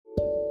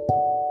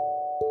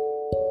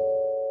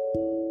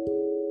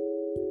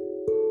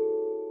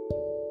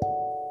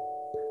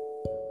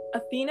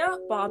Athena,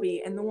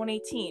 Bobby, and the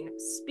 118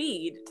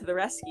 speed to the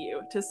rescue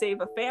to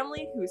save a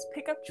family whose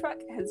pickup truck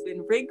has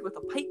been rigged with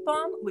a pipe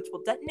bomb which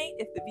will detonate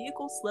if the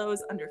vehicle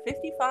slows under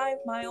 55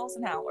 miles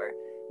an hour.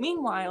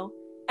 Meanwhile,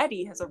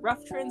 Eddie has a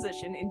rough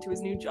transition into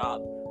his new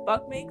job.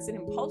 Buck makes an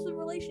impulsive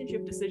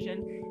relationship decision,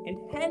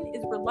 and Hen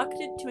is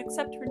reluctant to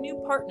accept her new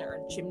partner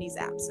in Chimney's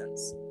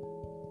absence.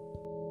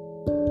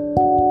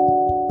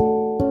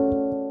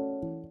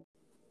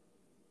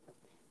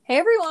 Hey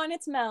everyone,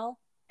 it's Mel.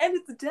 And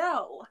it's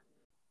Dell.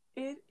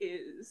 It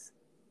is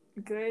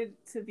good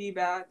to be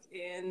back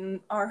in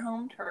our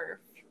home turf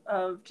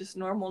of just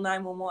normal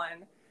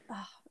 911.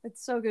 Oh,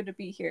 it's so good to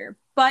be here.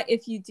 But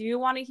if you do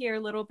want to hear a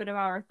little bit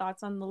about our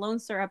thoughts on the Lone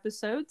Star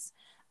episodes,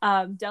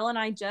 Dell and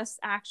I just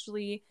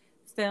actually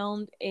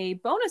filmed a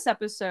bonus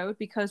episode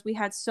because we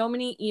had so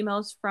many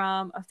emails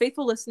from a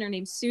faithful listener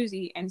named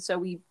Susie, and so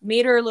we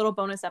made her a little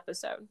bonus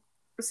episode.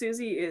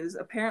 Susie is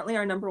apparently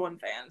our number one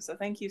fan, so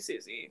thank you,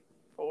 Susie,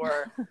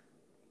 for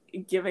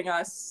giving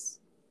us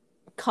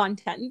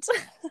content.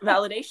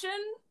 Validation?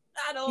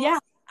 I don't know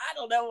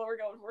what we're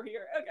going for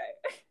here.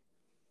 Okay.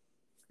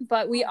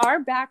 But we are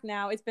back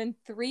now. It's been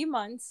 3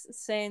 months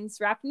since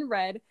Wrapped in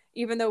Red,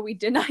 even though we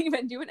did not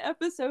even do an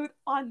episode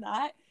on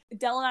that.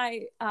 Dell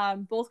and I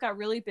both got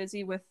really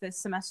busy with this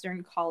semester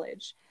in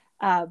college.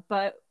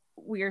 But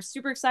we are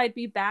super excited to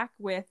be back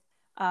with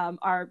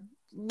our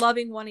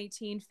loving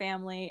 118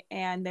 family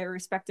and their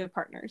respective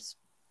partners.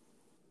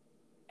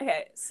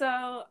 Okay,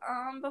 so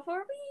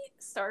before we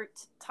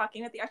start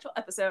talking about the actual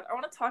episode, I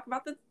want to talk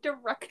about the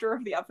director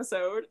of the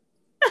episode.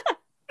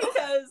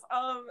 Because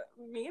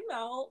me and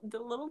Mel did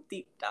a little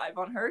deep dive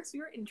on her because we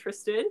were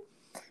interested.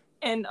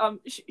 And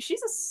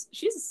she's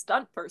a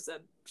stunt person.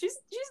 She's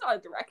not a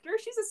director,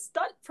 she's a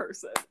stunt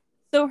person.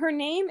 So her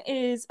name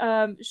is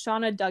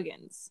Shauna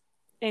Duggins,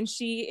 and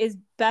she is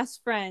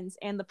best friends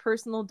and the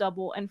personal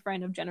double and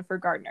friend of Jennifer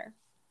Gardner.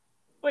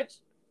 Which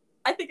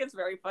I think it's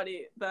very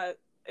funny that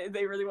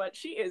they really went,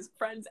 she is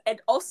friends and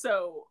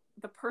also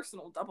the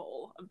personal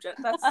double of Jen.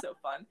 That's so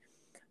fun.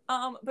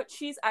 But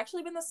she's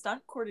actually been the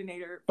stunt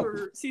coordinator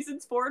for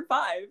seasons 4 and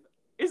 5.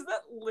 Isn't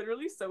that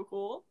literally so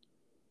cool?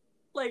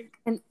 Like,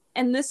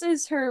 and this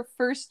is her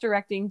first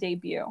directing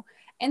debut.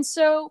 And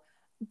so,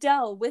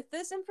 Dell, with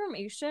this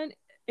information,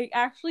 it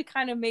actually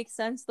kind of makes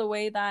sense the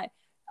way that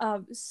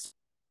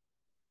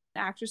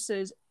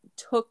actresses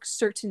took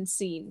certain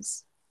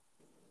scenes.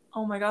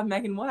 Oh my god,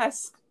 Megan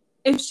West.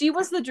 If she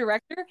was the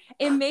director,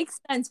 it makes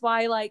sense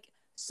why, like,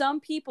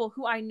 some people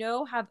who I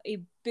know have a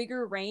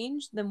bigger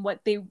range than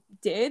what they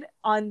did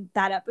on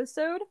that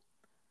episode.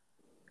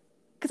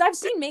 Because I've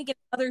seen Megan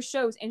in other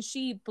shows and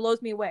she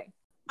blows me away.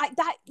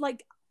 That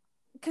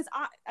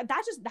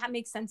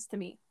makes sense to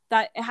me.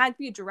 That it had to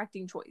be a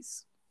directing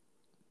choice.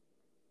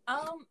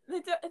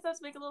 It does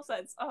make a little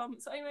sense.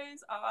 So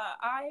anyways,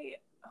 I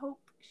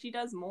hope she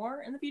does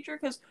more in the future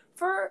because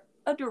for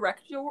a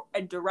directorial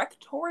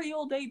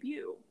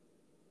debut,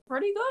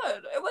 pretty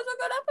good. It was a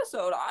good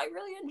episode. I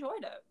really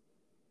enjoyed it.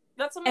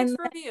 That's a mixed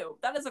review.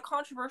 That is a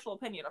controversial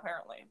opinion,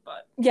 apparently.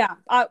 But yeah,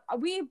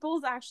 we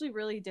both actually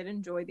really did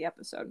enjoy the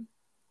episode.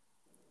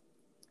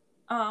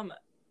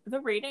 The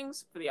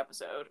ratings for the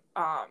episode,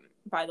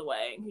 by the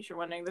way, in case you're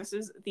wondering, this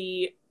is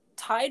the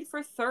tied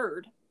for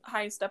third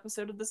highest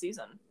episode of the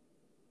season.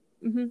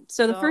 Mm-hmm.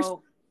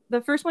 So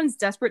the first one's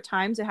Desperate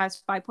Times. It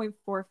has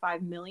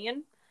 5.45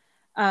 million.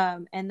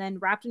 And then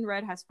Wrapped in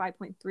Red has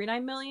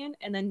 5.39 million.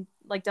 And then,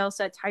 like Dell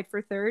said, tied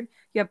for third,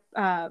 you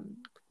have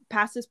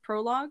Past and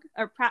Prologue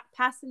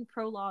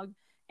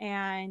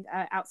and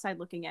Outside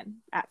Looking In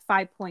at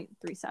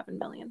 5.37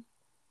 million.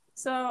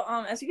 So,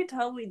 as you can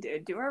tell, we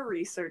did do our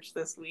research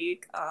this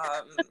week.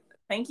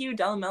 Thank you,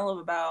 Dell and Mel, of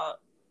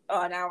about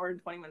an hour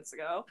and 20 minutes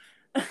ago.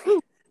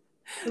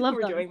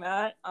 We're doing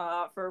that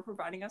for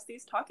providing us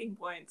these talking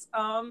points.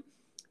 The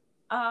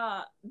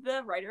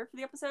writer for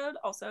the episode,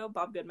 also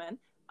Bob Goodman,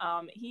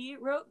 he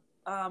wrote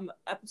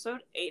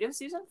episode 8 of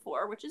season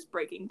 4, which is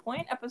Breaking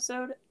Point,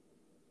 episode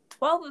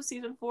 12 of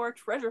season 4,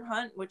 Treasure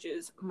Hunt, which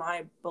is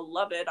my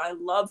beloved. I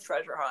love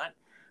Treasure Hunt.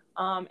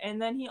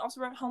 And then he also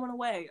wrote Home and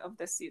Away of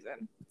this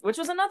season, which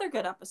was another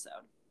good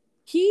episode.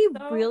 He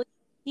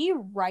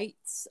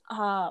writes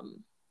because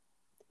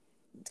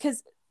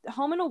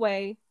Home and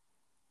Away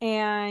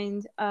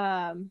and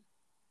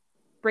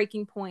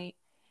Breaking Point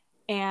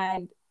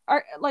and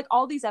are like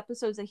all these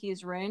episodes that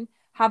he's written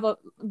have a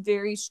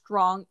very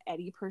strong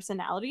Eddie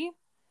personality,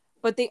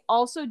 but they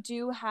also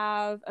do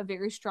have a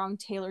very strong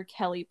Taylor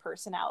Kelly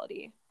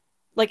personality.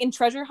 Like in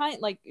Treasure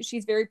Hunt, like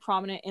she's very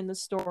prominent in the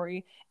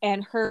story,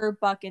 and her,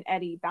 Buck, and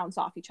Eddie bounce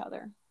off each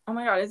other. Oh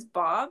my god, is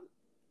Bob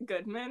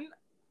Goodman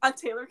a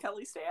Taylor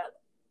Kelly stan?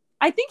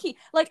 I think he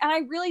and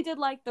I really did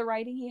like the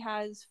writing he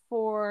has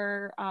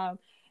for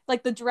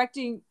like the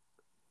directing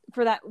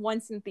for that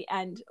one scene at the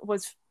end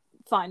was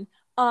fun.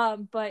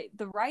 But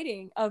the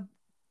writing of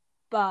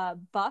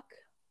Buck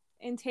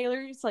and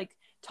Taylor's like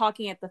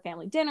talking at the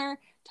family dinner,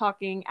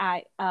 talking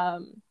at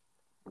the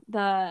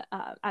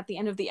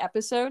end of the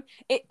episode,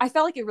 I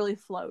felt like it really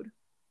flowed.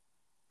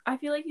 I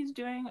feel like he's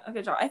doing a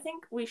good job. I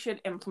think we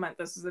should implement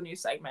this as a new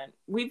segment.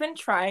 We've been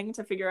trying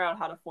to figure out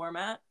how to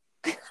format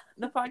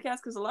the podcast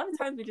because a lot of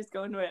times we just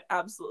go into it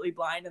absolutely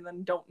blind and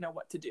then don't know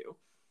what to do.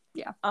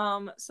 Yeah.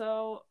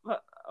 So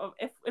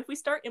if we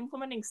start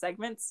implementing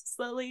segments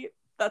slowly,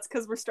 that's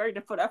because we're starting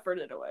to put effort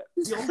into it.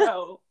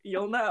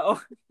 You'll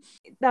know.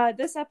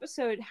 This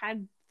episode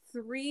had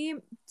 3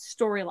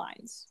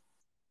 storylines.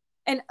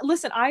 And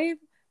listen, I've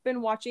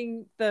been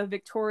watching the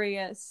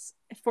Victorious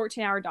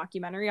 14-hour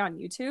documentary on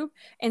YouTube.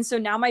 And so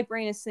now my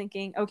brain is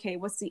thinking, okay,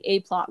 what's the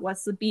A plot?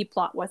 What's the B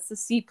plot? What's the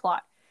C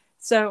plot?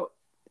 So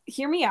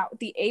hear me out.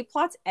 The A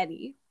plot's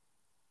Eddie.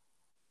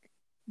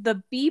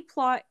 The B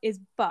plot is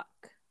Buck.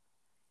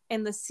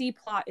 And the C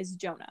plot is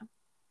Jonah.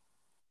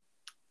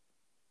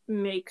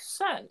 Makes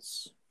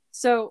sense.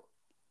 So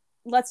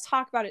let's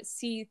talk about it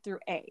C through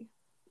A.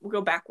 We'll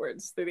go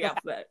backwards through the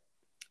alphabet.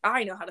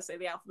 I know how to say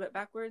the alphabet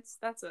backwards.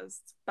 That's a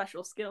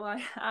special skill I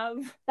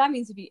have. That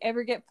means if you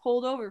ever get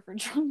pulled over for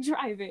drunk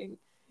driving,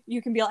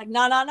 you can be like,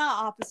 nah,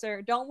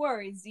 officer. Don't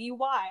worry, ZY.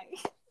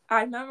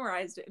 I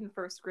memorized it in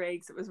first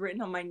grade because it was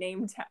written on my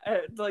name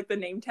like the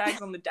name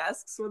tags on the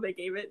desks where they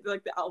gave it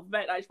like the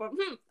alphabet. I just went,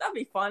 that'd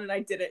be fun, and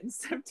I did it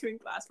instead of doing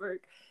classwork.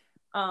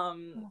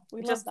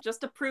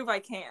 Just to prove I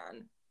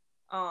can.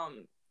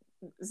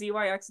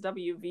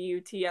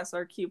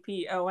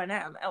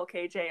 ZYXWVUTSRQPONM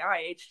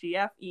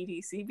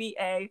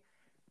LKJIHGFEDCBA.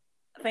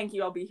 Thank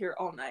you. I'll be here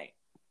all night.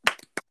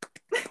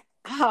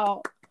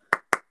 Wow.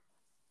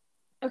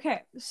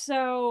 Okay,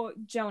 so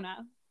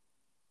Jonah.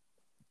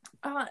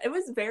 It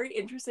was very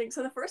interesting.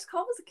 So the first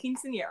call was a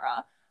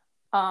quinceañera.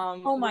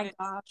 Oh my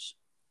gosh.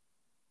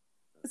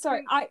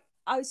 Sorry,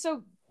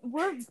 so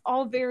we're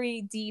all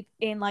very deep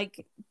in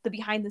like the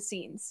behind the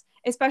scenes,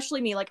 especially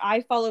me. Like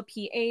I follow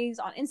PAs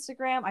on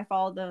Instagram. I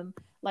follow them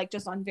like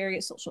just on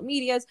various social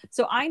medias.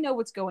 So I know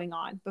what's going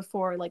on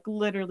before like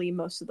literally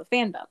most of the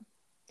fandom.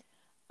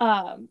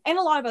 And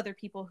a lot of other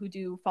people who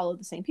do follow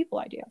the same people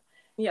I do.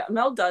 Yeah,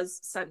 Mel does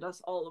send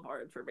us all of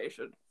our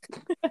information.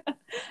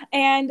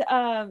 And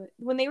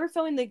when they were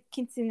filming the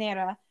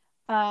quinceañera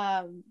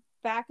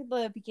back at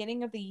the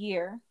beginning of the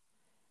year,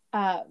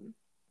 and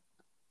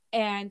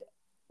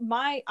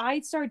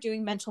I started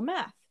doing mental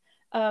math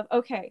of,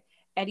 okay,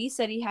 Eddie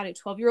said he had a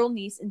 12-year-old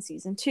niece in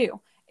season 2.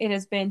 It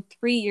has been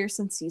 3 years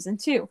since season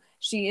 2.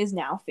 She is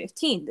now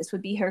 15. This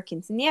would be her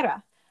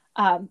quinceañera.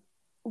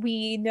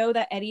 We know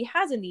that Eddie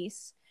has a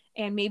niece,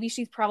 and maybe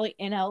she's probably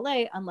in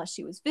LA unless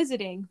she was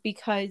visiting,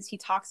 because he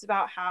talks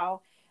about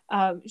how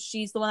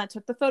she's the one that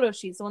took the photo.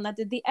 She's the one that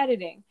did the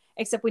editing,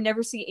 except we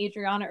never see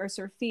Adriana or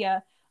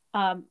Sophia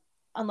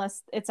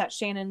unless it's at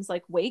Shannon's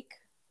like wake,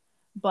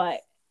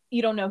 but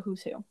you don't know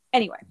who's who.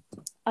 Anyway,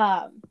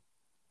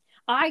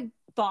 I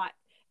thought,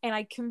 and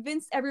I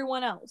convinced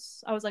everyone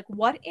else, I was like,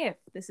 what if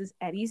this is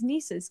Eddie's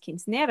niece's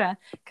quinceañera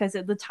because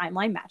the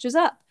timeline matches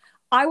up?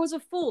 I was a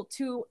fool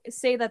to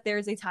say that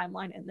there's a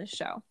timeline in this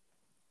show.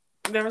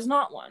 There was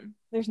not one.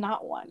 There's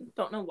not one.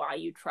 Don't know why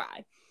you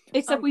try.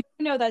 Except we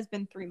do know that it's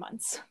been 3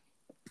 months.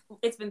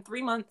 It's been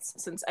 3 months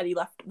since Eddie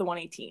left the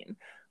 118.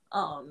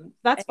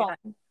 That's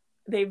fine.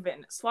 They've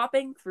been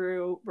swapping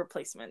through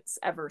replacements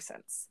ever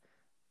since.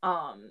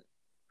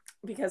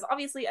 Because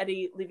obviously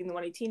Eddie leaving the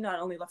 118 not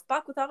only left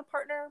Buck without a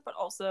partner, but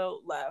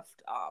also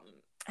left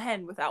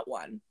Hen without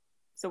one.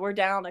 So we're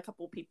down a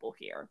couple people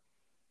here.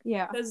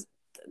 Yeah. Because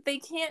they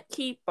can't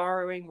keep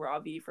borrowing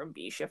Ravi from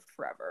B Shift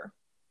forever,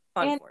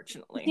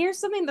 unfortunately. And here's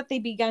something that they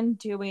began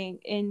doing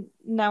in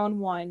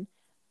 911.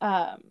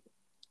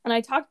 And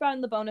I talked about it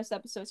in the bonus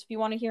episodes. If you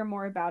want to hear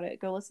more about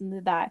it, go listen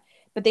to that.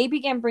 But they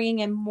began bringing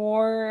in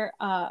more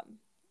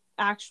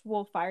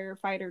actual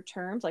firefighter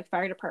terms, like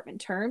fire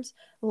department terms,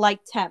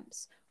 like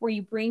temps, where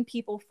you bring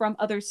people from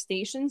other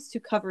stations to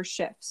cover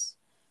shifts.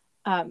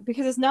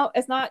 Because it's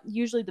not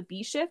usually the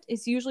B shift.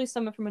 It's usually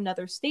someone from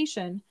another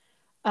station,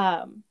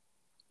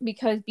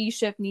 because B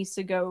shift needs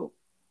to go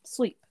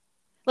sleep.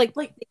 Like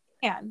they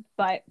can,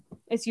 but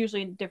it's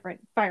usually in a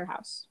different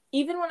firehouse.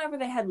 Even whenever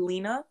they had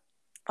Lena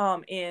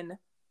in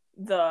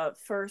the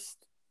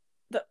first,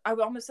 I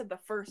almost said the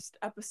first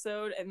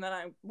episode, and then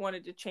I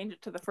wanted to change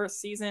it to the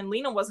first season.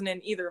 Lena wasn't in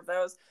either of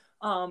those.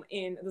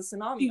 In the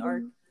Tsunami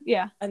arc,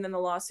 yeah, and then the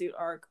lawsuit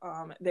arc,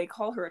 they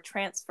call her a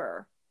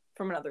transfer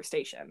from another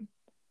station.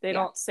 They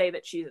don't say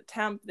that she's a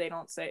temp. They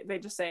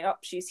just say, oh,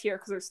 she's here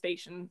because her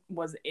station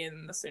was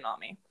in the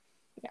Tsunami.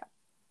 Yeah.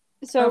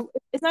 So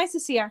it's nice to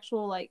see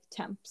actual like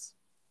temps.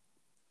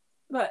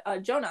 But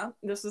Jonah,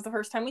 this is the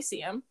first time we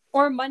see him.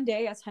 Or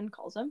Monday, as Hen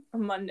calls him.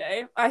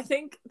 Monday. I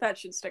think that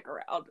should stick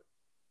around.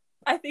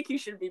 I think he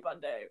should be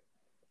Monday.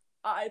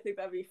 I think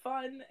that'd be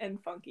fun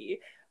and funky.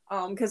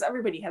 Because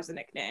everybody has a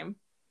nickname.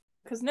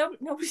 Because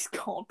nobody's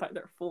called by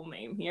their full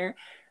name here.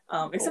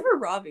 Except for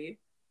Ravi.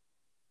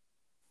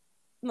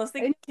 Unless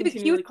they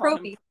continually call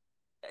him.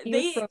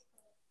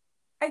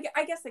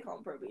 I guess they call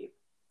him Proby.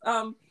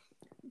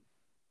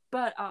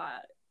 But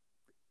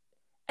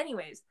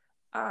anyways,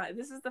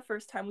 this is the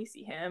first time we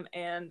see him,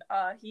 and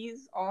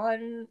he's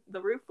on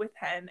the roof with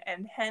Hen,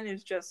 and Hen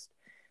is just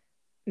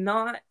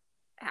not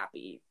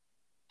happy.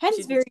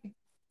 Hen's very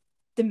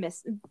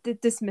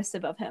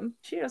dismissive of him.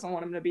 She doesn't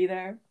want him to be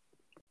there.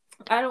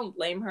 I don't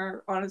blame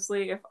her,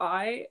 honestly. If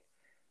I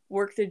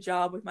worked a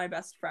job with my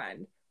best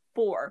friend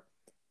for,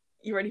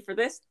 you ready for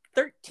this?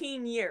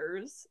 13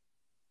 years.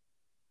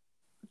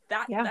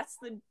 That's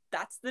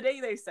the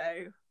day they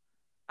say.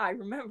 I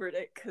remembered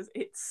it because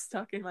it's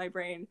stuck in my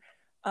brain.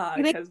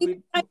 Because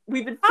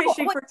we've been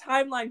fishing for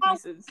timeline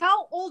pieces.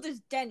 How old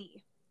is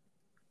Denny?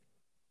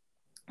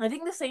 I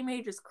think the same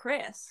age as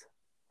Chris.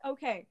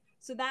 Okay,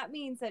 so that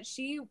means that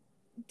she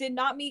did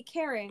not meet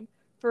Karen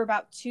for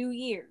about 2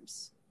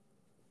 years.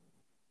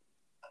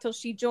 Till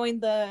she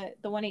joined the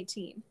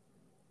 118.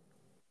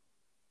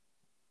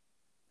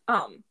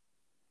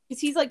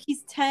 Because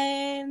he's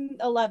 10,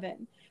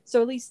 11.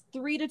 So at least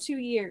 3 to 2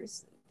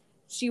 years.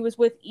 She was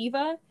with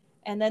Eva,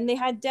 and then they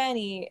had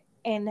Denny,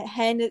 and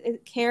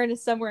Karen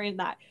is somewhere in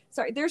that.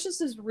 Sorry, there's just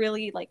this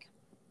really like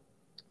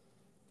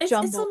it's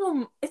a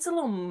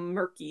little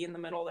murky in the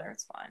middle there.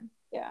 It's fine.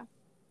 Yeah.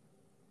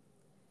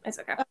 It's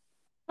okay.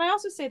 I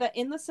also say that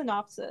in the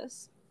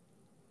synopsis,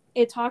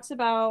 it talks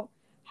about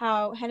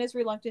how Hen is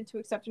reluctant to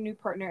accept a new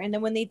partner, and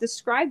then when they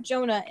describe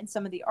Jonah in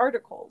some of the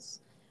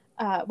articles,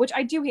 which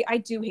I do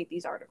hate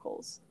these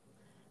articles,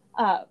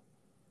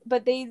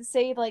 but they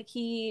say like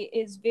he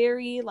is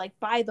very like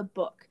by the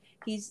book.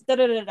 He's da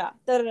da da da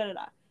da da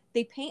da.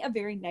 They paint a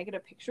very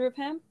negative picture of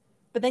him,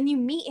 but then you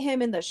meet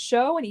him in the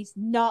show, and he's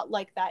not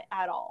like that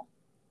at all.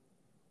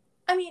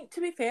 I mean,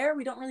 to be fair,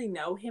 we don't really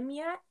know him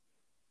yet.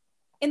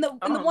 In the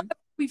one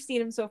we've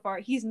seen him so far,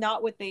 he's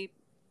not what they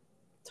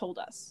told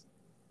us.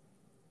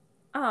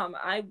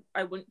 I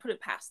wouldn't put it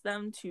past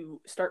them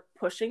to start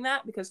pushing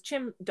that because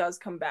Chim does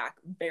come back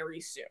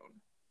very soon.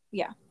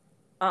 Yeah.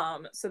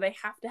 So they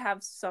have to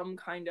have some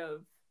kind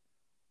of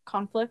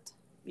conflict.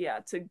 Yeah,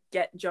 to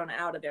get Jonah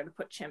out of there to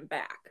put Chim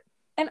back.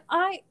 And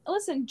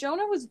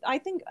Jonah was, I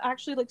think,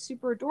 actually like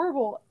super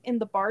adorable in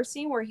the bar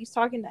scene where he's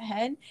talking to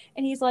Hen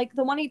and he's like,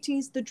 the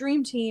 118's the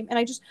dream team. And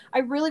I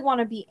really want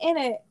to be in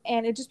it.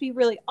 And it'd just be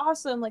really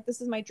awesome. Like, this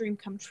is my dream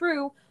come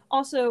true.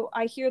 Also,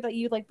 I hear that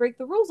you like break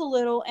the rules a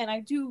little. And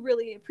I do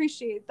really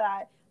appreciate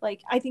that.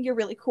 Like, I think you're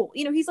really cool.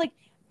 You know, he's like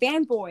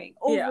fanboying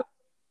over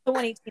the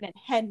 118 and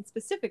Hen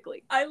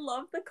specifically. I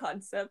love the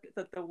concept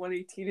that the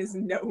 118 is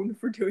known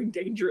for doing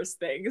dangerous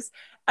things.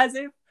 As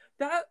if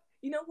that,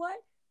 you know what?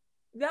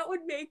 That would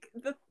make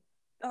the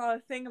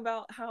thing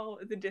about how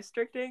the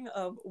districting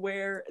of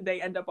where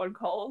they end up on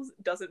calls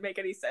doesn't make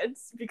any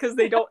sense because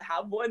they don't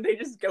have one. They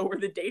just go where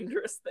the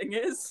dangerous thing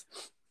is.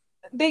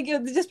 The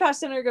dispatch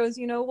center goes,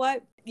 you know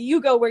what?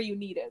 You go where you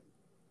need it.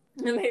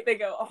 And they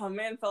go, oh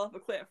man, fell off a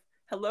cliff.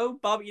 Hello,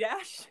 Bobby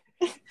Dash.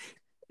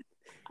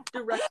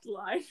 Direct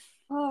line.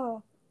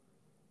 Oh.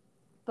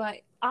 But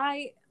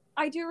I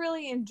do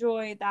really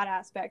enjoy that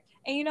aspect.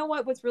 And you know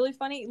what? What's really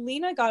funny?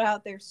 Lena got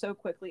out there so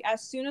quickly.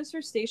 As soon as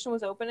her station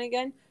was open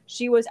again,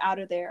 she was out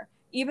of there.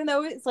 Even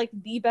though it's like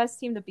the best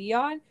team to be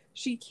on,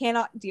 she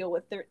cannot deal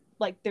with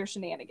their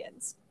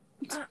shenanigans.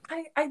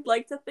 I'd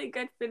like to think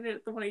I'd fit in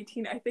at the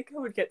 118. I think I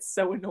would get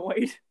so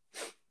annoyed.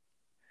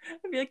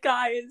 I'd be like,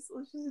 guys,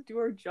 let's just do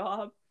our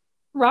job.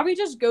 Robbie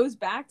just goes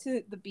back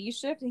to the B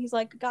shift and he's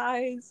like,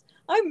 guys,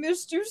 I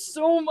missed you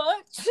so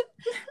much.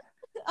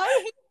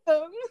 I hate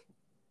them.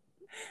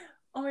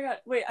 Oh my god,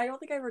 wait, I don't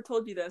think I ever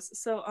told you this.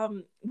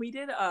 So we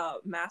did a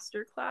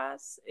master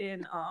class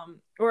in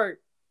or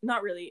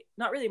not really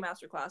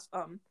master class,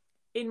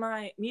 in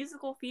my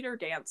musical theater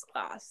dance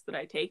class that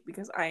I take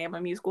because I am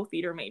a musical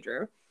theater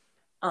major.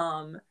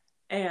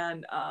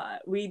 And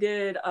we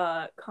did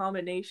a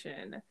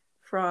combination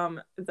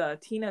from the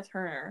Tina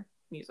Turner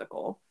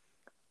musical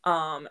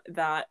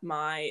that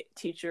my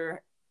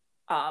teacher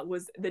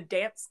was the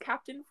dance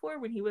captain for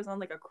when he was on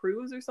like a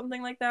cruise or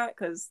something like that,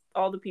 because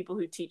all the people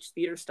who teach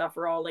theater stuff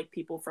are all like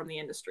people from the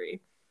industry.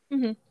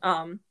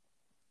 Mm-hmm.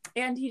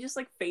 And he just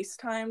like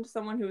FaceTimed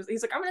someone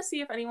he's like, I'm gonna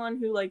see if anyone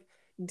who like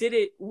did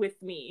it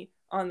with me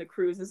on the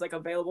cruise is like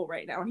available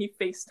right now. And he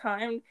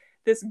FaceTimed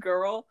this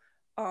girl,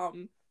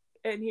 and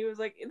he was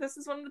like, this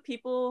is one of the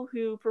people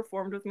who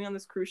performed with me on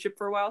this cruise ship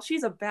for a while.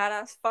 She's a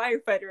badass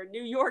firefighter in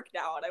New York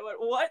now. And I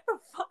went, what the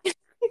fuck?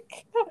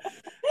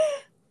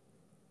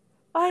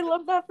 I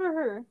love that for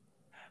her.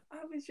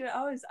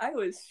 I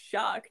was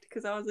shocked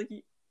because I was like,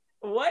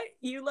 what?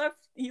 You left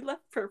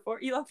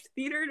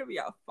theater to be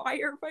a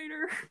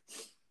firefighter?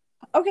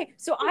 Okay,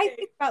 so I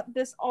think about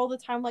this all the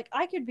time. Like,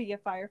 I could be a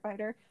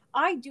firefighter.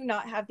 I do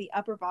not have the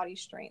upper body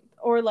strength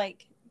or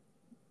like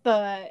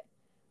the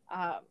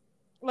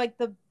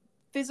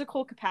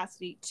physical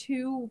capacity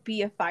to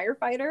be a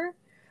firefighter.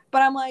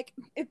 But I'm like,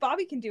 if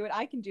Bobby can do it,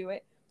 I can do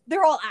it.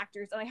 They're all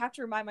actors, and I have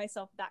to remind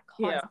myself that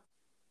constantly. Yeah.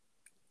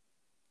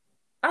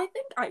 I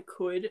think I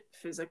could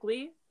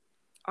physically.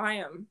 I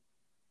am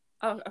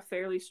a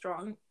fairly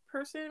strong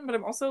person, but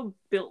I'm also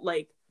built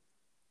like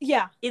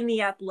in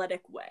the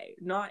athletic way,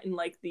 not in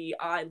like the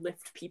I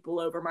lift people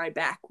over my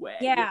back way.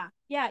 Yeah.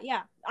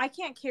 I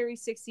can't carry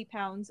 60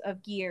 pounds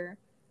of gear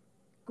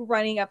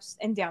running up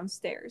and down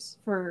stairs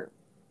for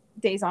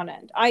days on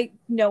end. I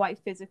know I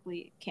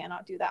physically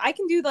cannot do that. I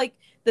can do like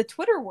the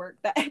Twitter work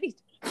that Eddie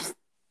does.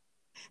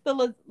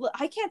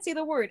 I can't say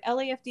the word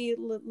LAFD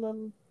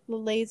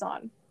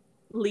liaison.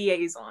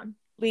 Liaison.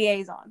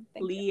 Liaison.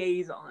 Thank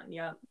Liaison.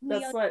 Yeah.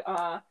 you.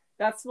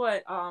 That's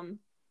what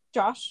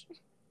Josh.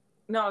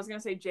 No, I was gonna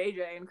say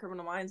JJ in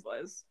Criminal Minds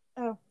was.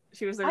 Oh.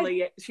 She was their and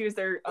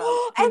communication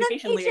then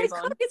AJ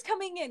liaison. Cook is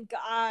coming in,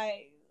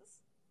 guys.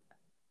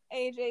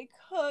 AJ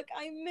Cook,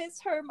 I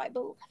miss her, my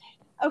beloved.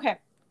 Okay.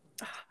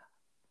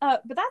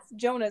 But that's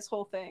Jonah's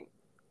whole thing.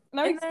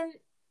 And then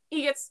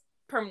he gets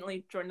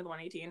permanently joined to the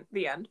 118.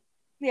 The end.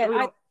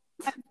 Yeah,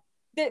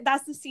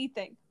 that's the C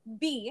thing.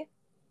 B,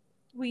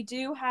 we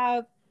do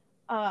have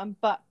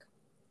Buck.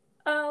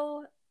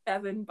 Oh,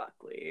 Evan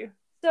Buckley.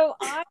 So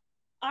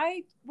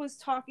I was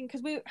talking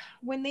because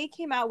when they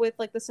came out with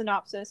like the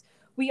synopsis,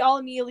 we all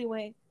immediately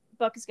went,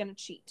 Buck is gonna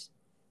cheat.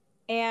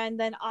 And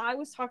then I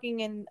was talking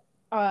in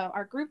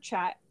our group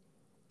chat,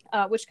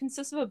 which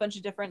consists of a bunch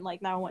of different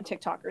like 911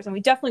 TikTokers, and we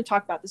definitely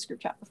talked about this group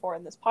chat before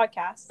in this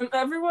podcast.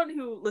 Everyone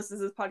who listens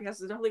to this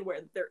podcast is definitely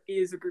aware that there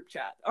is a group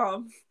chat.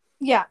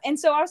 Yeah, and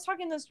so I was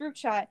talking in this group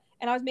chat,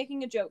 and I was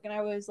making a joke, and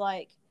I was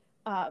like,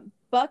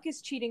 Buck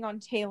is cheating on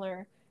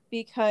Taylor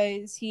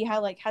because he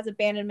has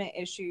abandonment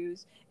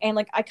issues, and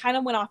like I kind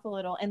of went off a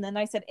little, and then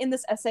I said in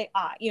this essay,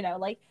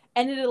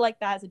 ended it like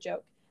that as a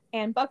joke.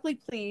 And Buckley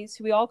Please,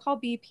 who we all call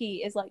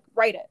BP, is like,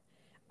 write it.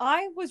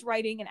 I was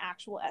writing an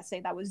actual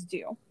essay that was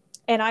due.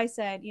 And I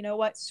said, you know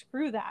what,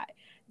 screw that.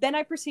 Then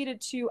I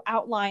proceeded to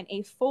outline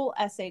a full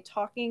essay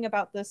talking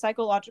about the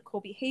psychological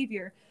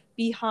behavior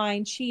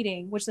behind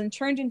cheating, which then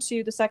turned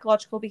into the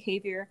psychological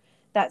behavior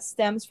that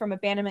stems from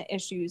abandonment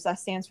issues, that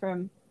stands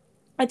from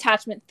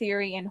attachment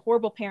theory and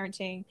horrible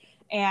parenting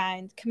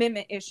and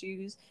commitment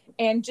issues,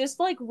 and just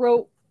like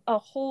wrote a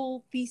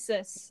whole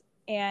thesis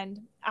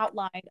and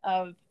outline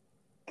of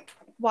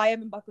why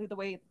Evan Buckley the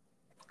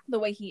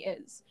way he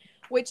is,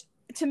 which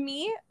to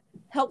me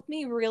helped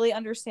me really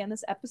understand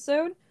this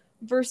episode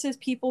versus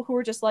people who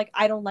are just like,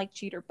 I don't like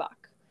Cheater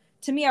Buck.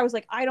 To me, I was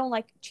like, I don't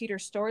like Cheater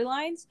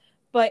storylines,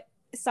 but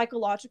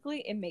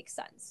psychologically it makes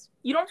sense.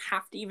 You don't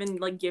have to even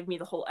like give me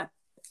the whole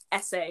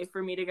essay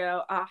for me to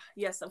go,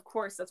 yes, of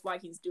course that's why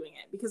he's doing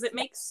it, because it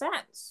makes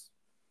sense.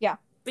 Yeah.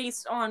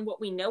 Based on what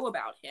we know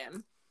about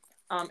him.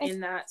 In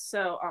that,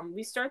 so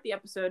we start the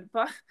episode,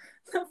 but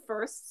the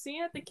first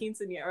scene at the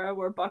quinceanera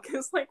where Buck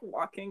is like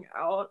walking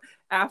out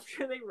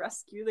after they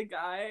rescue the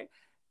guy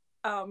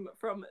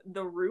from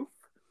the roof,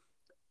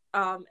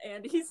 and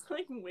he's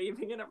like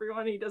waving at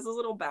everyone. He does his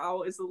little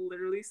bow, is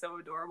literally so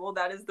adorable.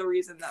 That is the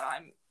reason that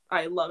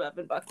I love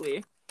Evan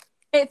Buckley.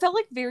 It felt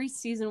like very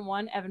season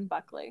 1 Evan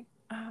Buckley.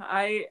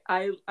 I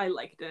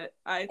liked it.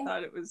 I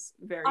thought it was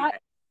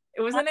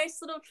it was a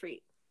nice little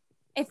treat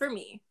for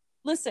me.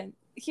 Listen,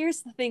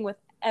 here's the thing with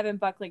Evan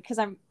Buckley, because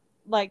I'm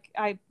like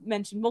I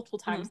mentioned multiple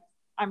times,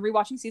 I'm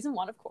rewatching season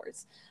 1, of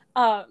course.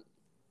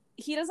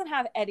 He doesn't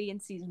have Eddie in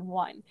season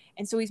 1,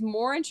 and so he's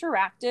more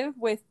interactive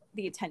with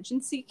the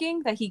attention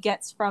seeking that he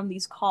gets from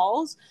these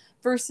calls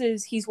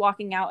versus he's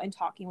walking out and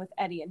talking with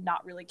Eddie and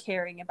not really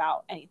caring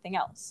about anything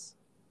else.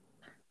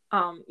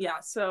 Yeah,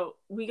 so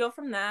we go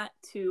from that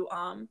to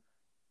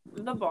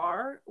the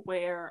bar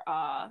where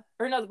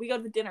we go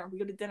to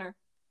dinner.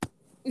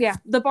 Yeah,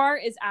 the bar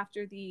is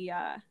after the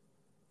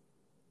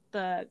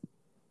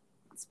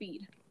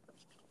speed.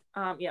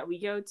 Yeah, we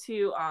go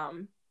to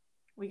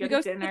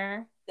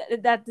dinner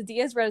at the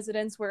Diaz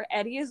residence where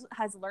Eddie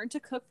has learned to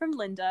cook from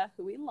Linda,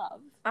 who we love.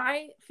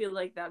 I feel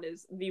like that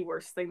is the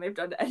worst thing they've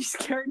done to Eddie's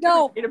character.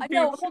 No,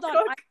 hold on.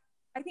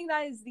 I think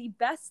that is the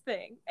best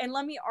thing, and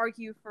let me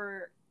argue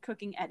for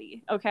cooking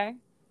Eddie. Okay,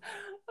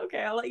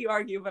 I'll let you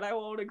argue, but I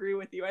won't agree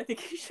with you. I think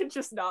he should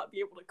just not be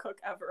able to cook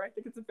ever. I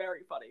think it's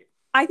very funny.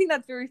 I think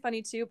that's very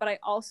funny too, but I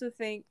also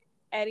think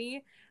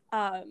Eddie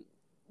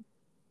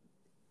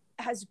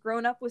has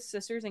grown up with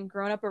sisters and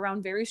grown up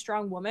around very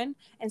strong women,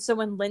 and so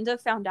when Linda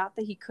found out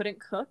that he couldn't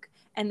cook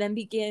and then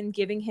began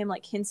giving him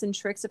like hints and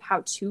tricks of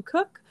how to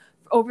cook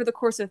over the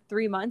course of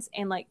 3 months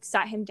and like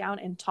sat him down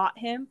and taught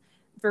him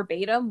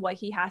verbatim what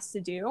he has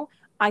to do,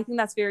 I think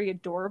that's very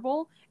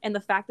adorable. And the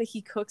fact that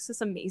he cooks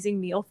this amazing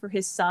meal for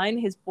his son,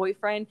 his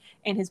boyfriend,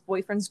 and his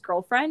boyfriend's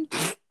girlfriend,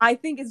 I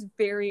think is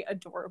very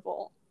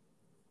adorable.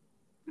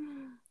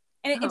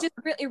 And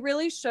it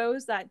really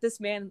shows that this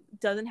man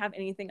doesn't have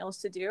anything else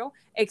to do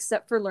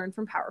except for learn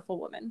from powerful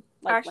women.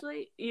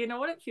 Actually, you know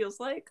what it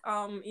feels like?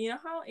 You know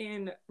how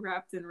in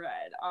Wrapped in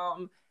Red,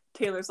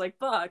 Taylor's like,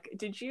 Buck,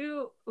 did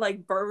you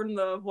like burn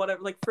the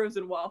whatever, like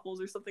frozen waffles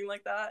or something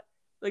like that?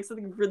 Like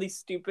something really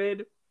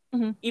stupid,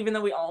 even though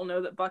we all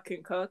know that Buck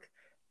can cook.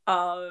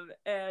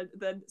 And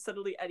then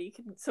suddenly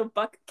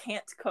Buck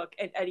can't cook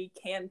and Eddie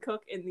can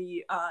cook in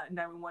the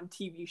 911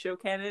 TV show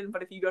canon,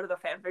 but if you go to the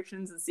fan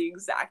fictions, it's the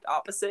exact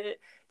opposite.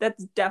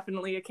 That's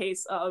definitely a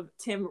case of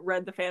Tim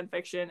read the fan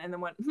fiction and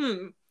then went,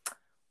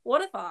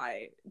 what if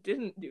I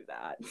didn't do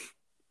that?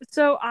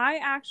 So I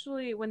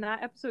actually, when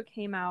that episode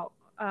came out,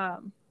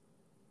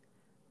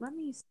 let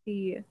me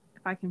see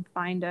if I can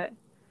find it.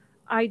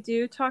 I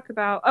do talk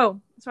about,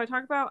 I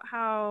talk about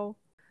how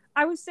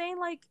I was saying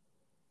like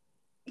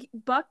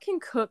Buck can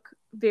cook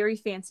very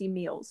fancy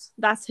meals.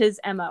 That's his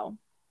MO.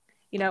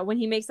 You know, when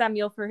he makes that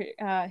meal for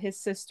his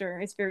sister,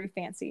 it's very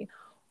fancy.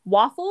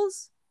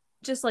 Waffles,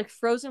 just like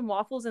frozen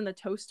waffles in the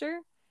toaster,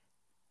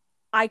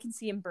 I can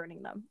see him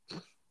burning them.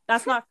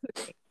 That's not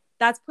cooking.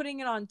 That's putting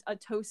it on a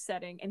toast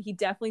setting, and he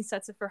definitely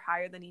sets it for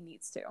higher than he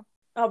needs to.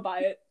 I'll buy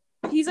it.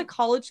 He's a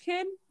college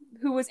kid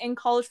who was in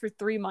college for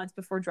 3 months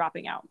before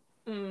dropping out.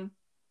 You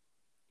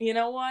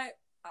know what?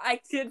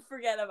 I did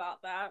forget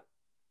about that.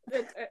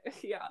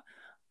 Yeah.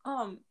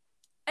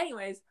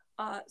 Anyways,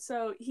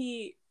 so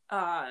we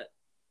go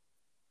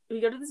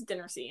to this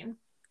dinner scene,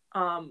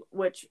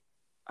 which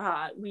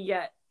we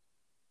get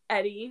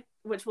Eddie,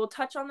 which we'll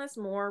touch on this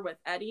more with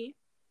Eddie,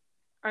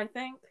 I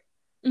think.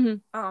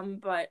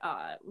 But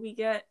we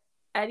get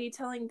Eddie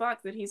telling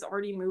Buck that he's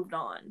already moved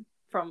on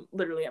from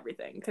literally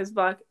everything, because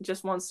Buck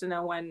just wants to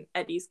know when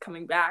Eddie's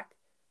coming back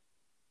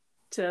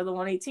to the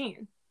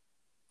 118.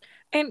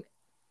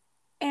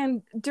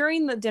 And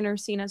during the dinner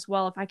scene as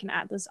well, if I can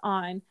add this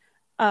on,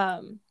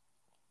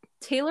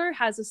 Taylor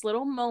has this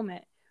little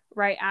moment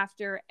right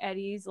after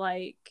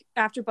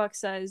after Buck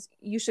says,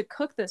 you should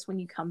cook this when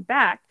you come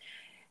back.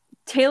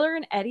 Taylor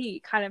and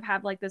Eddie kind of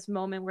have like this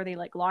moment where they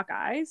like lock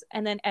eyes,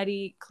 and then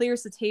Eddie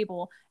clears the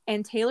table,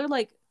 and Taylor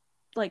like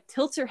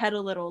tilts her head a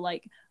little,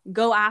 like,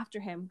 go after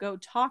him, go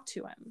talk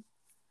to him.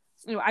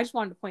 You know, I just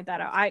wanted to point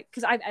that out.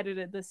 Because I've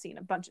edited this scene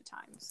a bunch of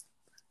times.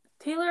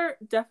 Taylor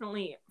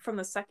definitely, from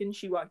the second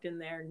she walked in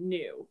there,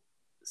 knew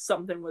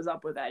something was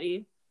up with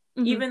Eddie,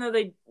 even though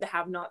they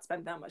have not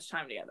spent that much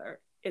time together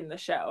in the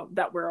show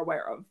that we're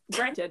aware of.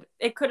 Granted,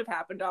 it could have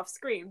happened off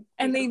screen,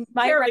 and they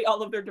apparently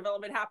all of their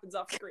development happens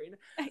off screen.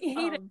 I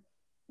hate it.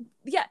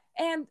 Yeah,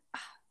 and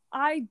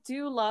I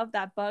do love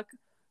that Buck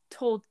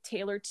told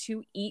Taylor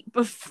to eat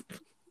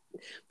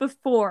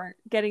before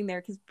getting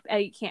there, because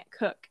Eddie can't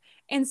cook,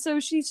 and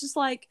so she's just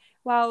like,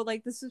 wow,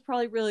 like, this is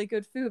probably really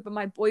good food, but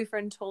my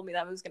boyfriend told me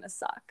that was gonna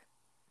suck.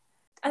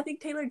 I think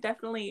Taylor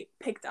definitely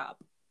picked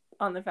up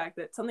on the fact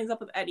that something's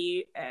up with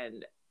Eddie,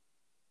 and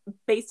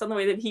based on the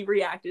way that he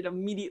reacted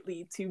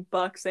immediately to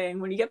Buck saying,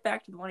 when you get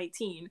back to the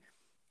 118,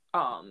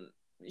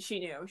 she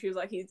knew. She was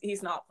like,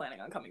 he's not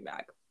planning on coming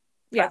back.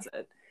 That's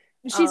it.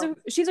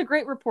 She's a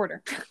great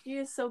reporter. She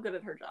is so good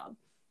at her job.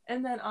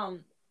 And then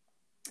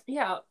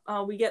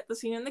we get the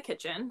scene in the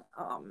kitchen.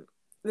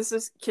 This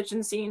is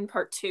kitchen scene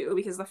part 2,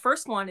 because the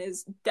first one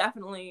is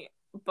definitely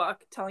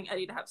Buck telling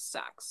Eddie to have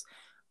sex.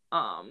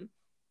 And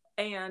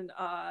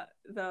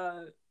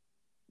the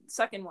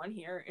second one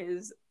here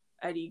is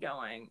Eddie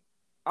going,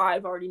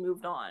 I've already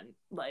moved on.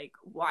 Like,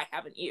 why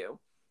haven't you?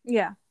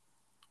 Yeah.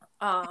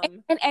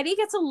 And Eddie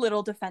gets a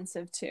little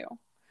defensive too,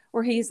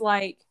 where he's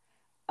like,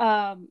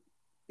 Buck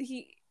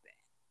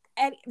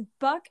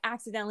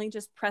accidentally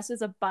just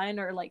presses a button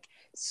or like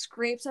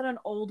scrapes at an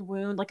old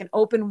wound, like an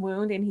open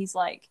wound, and he's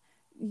like,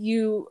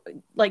 you're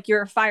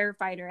a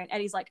firefighter, and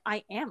Eddie's like,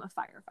 I am a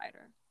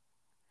firefighter.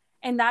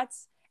 And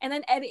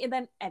then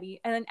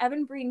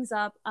Evan brings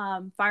up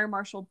Fire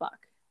Marshal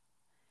Buck.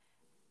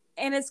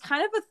 And it's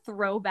kind of a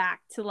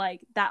throwback to like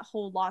that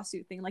whole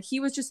lawsuit thing. Like, he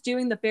was just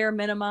doing the bare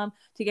minimum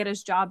to get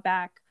his job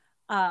back.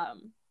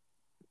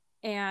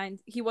 And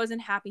he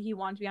wasn't happy. He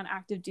wanted to be on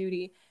active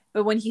duty.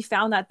 But when he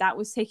found that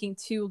was taking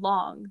too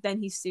long, then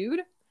he sued.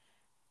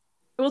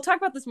 We'll talk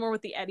about this more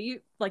with the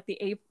Eddie, like the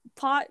A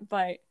plot,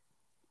 but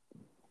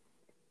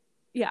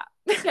yeah.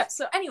 Yeah.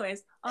 So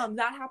anyways,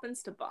 that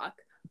happens to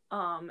Buck.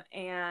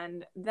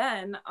 And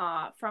then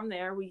from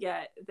there we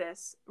get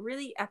this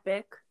really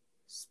epic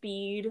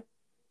Speed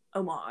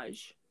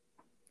homage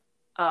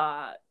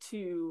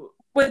to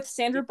with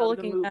Sandra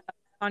Bullock and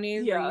Kanye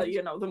Reeves. Yeah,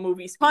 you know, the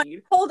movie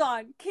Speed. Hold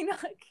on.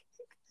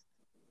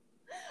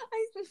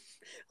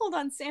 Hold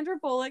on, Sandra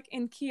Bullock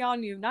and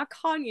Keanu, not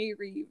Kanye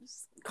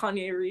Reeves.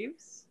 Kanye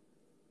Reeves?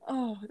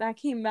 Oh, that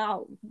came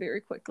out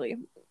very quickly.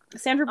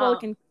 Sandra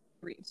Bullock and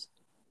Reeves.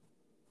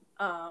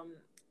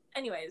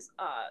 Anyways,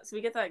 so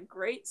we get that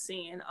great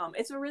scene.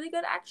 It's a really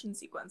good action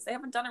sequence. They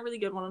haven't done a really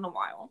good one in a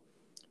while.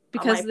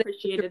 Because I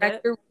appreciated the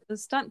director was the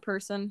stunt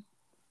person.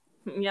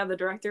 Yeah, the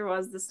director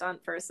was the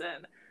stunt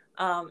person.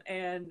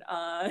 And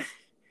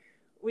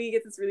we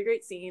get this really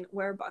great scene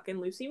where Buck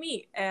and Lucy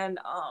meet. And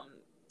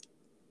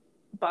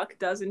Buck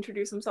does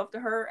introduce himself to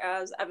her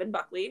as Evan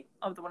Buckley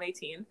of the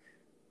 118,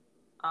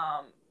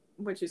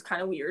 which is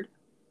kind of weird.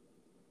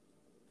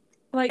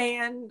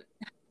 And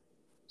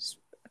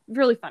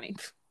really funny.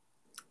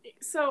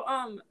 So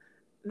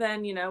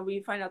then, you know, we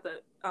find out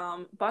that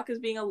Buck is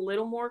being a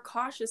little more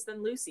cautious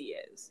than Lucy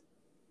is.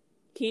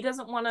 He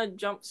doesn't want to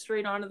jump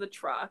straight onto the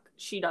truck.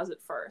 She does it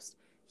first.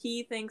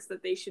 He thinks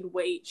that they should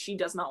wait. She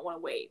does not want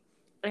to wait.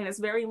 And it's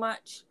very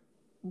much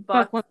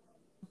Buck,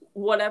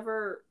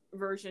 whatever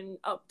version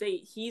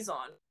update he's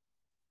on.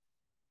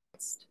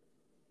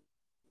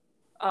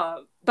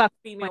 Buck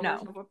female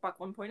version of Buck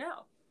 1.0.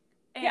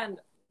 And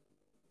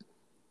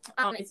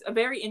it's a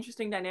very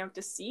interesting dynamic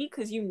to see,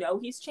 because you know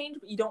he's changed,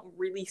 but you don't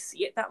really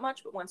see it that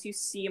much. But once you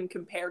see him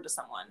compared to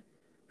someone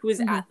who is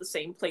at the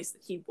same place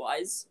that he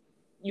was,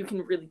 you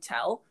can really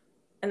tell.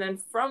 And then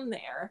from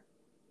there,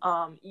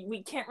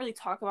 we can't really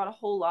talk about a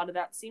whole lot of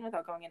that scene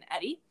without going in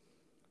Eddie.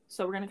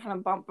 So we're gonna kind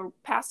of bump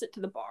past it to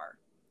the bar,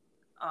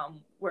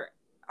 where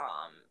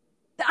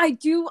I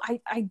do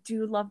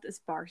love this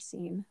bar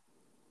scene.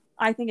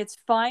 I think it's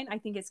fun. I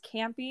think it's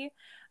campy.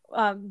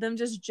 Them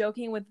just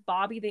joking with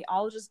Bobby, they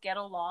all just get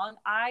along.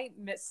 I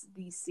miss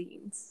these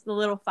scenes, the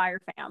little fire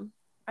fam.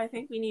 I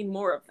think we need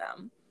more of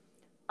them.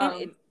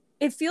 And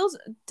it feels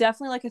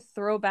definitely like a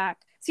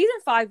throwback. Season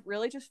 5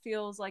 really just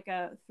feels like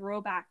a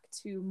throwback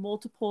to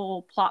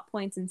multiple plot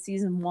points in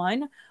season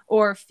 1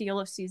 or feel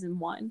of season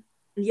 1.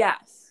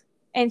 Yes.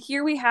 And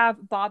here we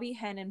have Bobby,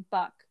 Hen, and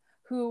Buck,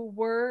 who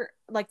were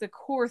like the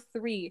core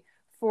 3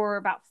 for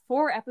about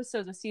 4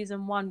 episodes of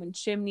season 1 when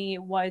Chimney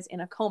was in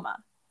a coma.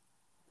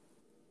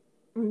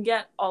 We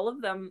get all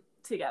of them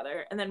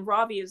together, and then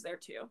Robbie is there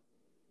too,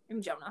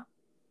 and Jonah,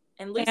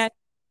 and Lucy.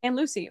 And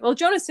Lucy. Well,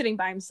 Jonah's sitting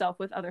by himself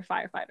with other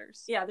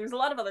firefighters. Yeah, there's a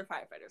lot of other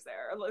firefighters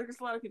there.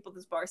 There's a lot of people at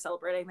this bar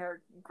celebrating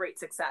their great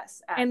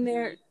success at and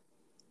the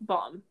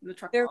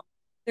truck bomb.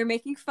 They're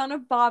making fun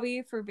of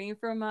Bobby for being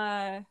from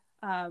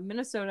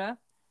Minnesota.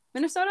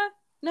 Minnesota?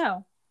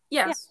 No.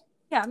 Yes.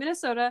 Yeah,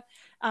 Minnesota.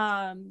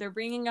 They're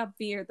bringing up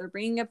beer. They're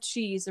bringing up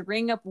cheese. They're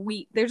bringing up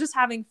wheat. They're just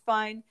having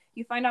fun.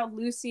 You find out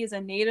Lucy is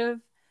a native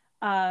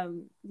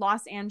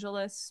Los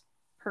Angeles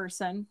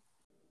person.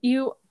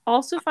 You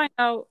also find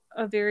out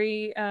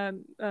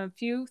a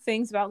few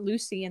things about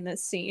Lucy in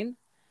this scene.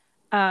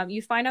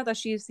 You find out that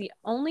she's the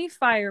only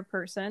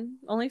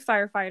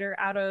firefighter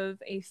out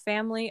of a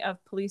family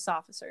of police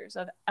officers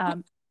of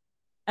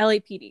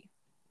LAPD.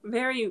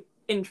 Very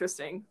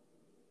interesting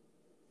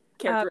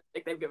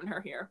characteristic they've given her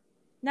here.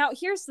 Now,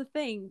 here's the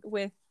thing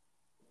with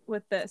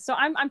this. So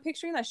I'm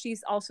picturing that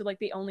she's also like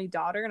the only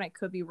daughter, and I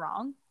could be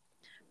wrong,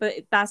 but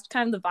that's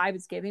kind of the vibe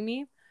it's giving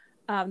me.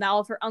 Now all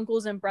of her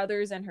uncles and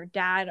brothers and her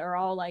dad are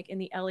all like in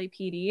the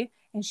LAPD,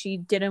 and she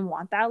didn't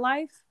want that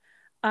life.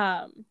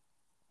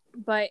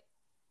 But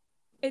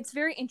it's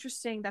very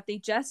interesting that they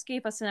just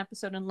gave us an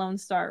episode in Lone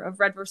Star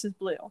of Red versus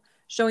Blue,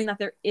 showing that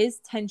there is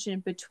tension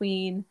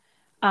between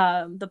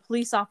the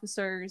police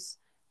officers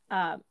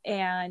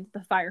and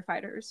the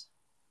firefighters.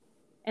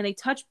 And they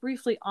touch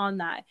briefly on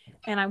that.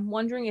 And I'm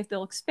wondering if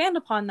they'll expand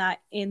upon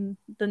that in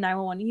the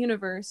 911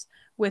 universe,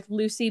 with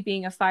Lucy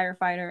being a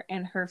firefighter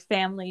and her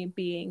family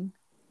being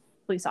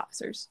police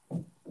officers.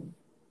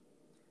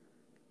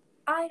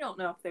 I don't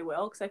know if they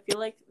will, because I feel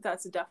like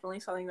that's definitely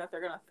something that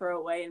they're going to throw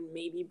away and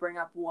maybe bring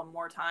up one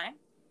more time.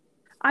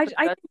 That's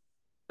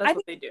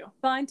what they do.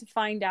 It's fun to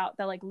find out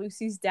that like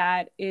Lucy's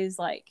dad is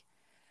like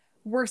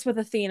works with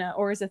Athena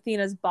or is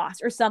Athena's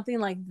boss or something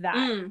like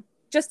that.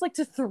 Just like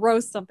to throw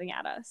something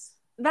at us.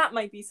 That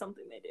might be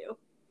something they do.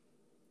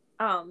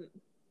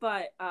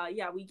 But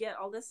we get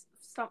all this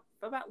stuff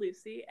about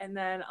Lucy, and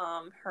then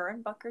her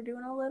and Buck are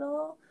doing a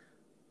little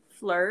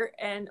flirt,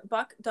 and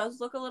Buck does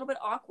look a little bit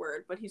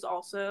awkward, but he's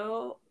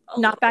also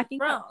not backing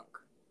drunk.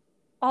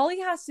 All he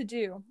has to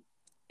do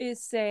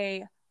is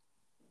say,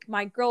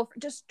 my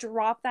girlfriend, just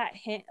drop that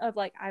hint of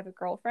like, I have a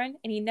girlfriend,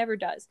 and he never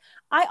does.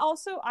 I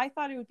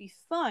thought it would be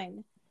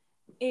fun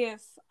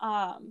if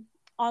on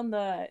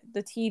the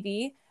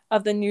TV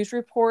of the news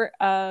report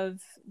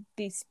of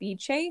the speed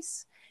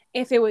chase,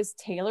 if it was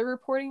Taylor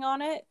reporting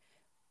on it,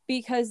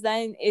 because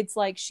then it's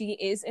like she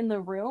is in the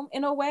room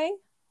in a way.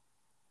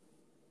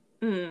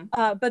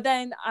 But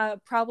then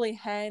probably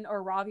Hen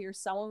or Robbie or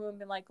someone would have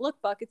been like, look,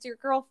 Buck, it's your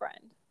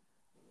girlfriend.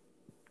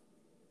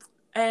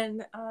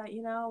 And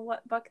you know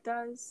what Buck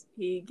does?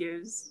 He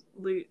gives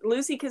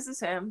Lucy kisses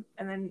him,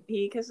 and then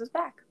he kisses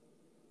back.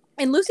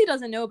 And Lucy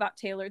doesn't know about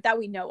Taylor that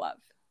we know of.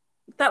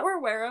 That we're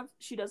aware of.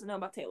 She doesn't know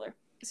about Taylor.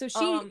 So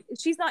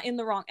she's not in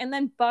the wrong. And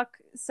then Buck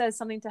says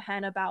something to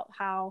Hen about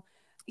how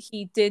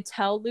he did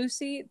tell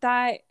Lucy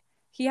that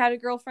he had a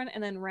girlfriend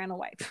and then ran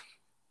away.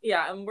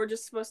 Yeah, and we're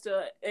just supposed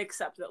to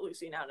accept that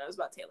Lucy now knows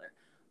about Taylor.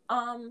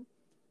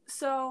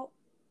 So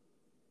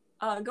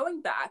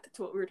going back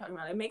to what we were talking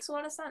about, it makes a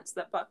lot of sense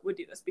that Buck would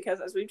do this,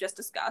 because as we've just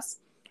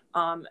discussed,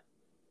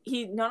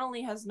 he not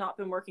only has not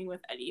been working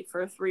with Eddie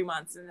for 3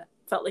 months and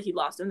felt like he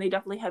lost him, they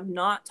definitely have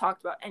not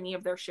talked about any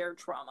of their shared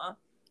trauma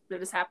that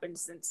has happened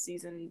since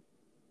season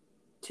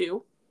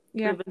 2.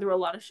 Yeah. We've been through a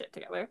lot of shit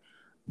together.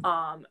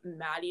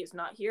 Maddie is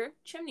not here.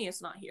 Chimney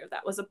is not here.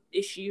 That was an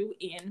issue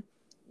in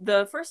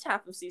the first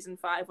half of season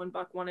 5 when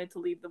Buck wanted to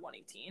leave the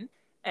 118,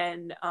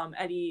 and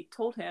Eddie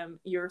told him,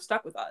 you're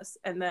stuck with us.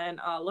 And then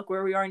look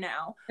where we are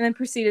now. And then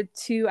proceeded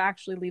to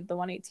actually leave the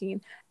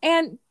 118.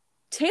 And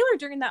Taylor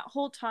during that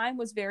whole time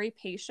was very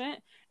patient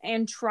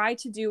and tried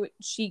to do what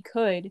she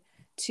could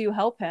to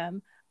help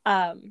him,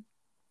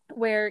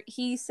 where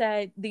he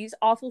said, these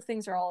awful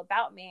things are all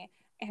about me.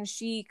 And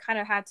she kind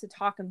of had to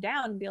talk him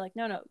down and be like,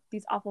 no,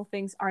 these awful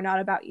things are not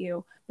about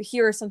you. But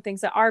here are some things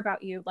that are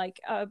about you, like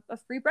a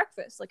free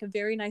breakfast, like a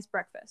very nice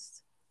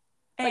breakfast.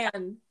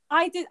 And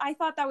I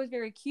thought that was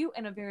very cute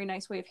and a very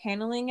nice way of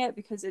handling it,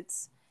 because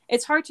it's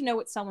hard to know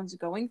what someone's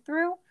going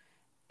through,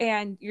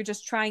 and you're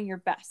just trying your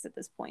best at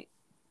this point.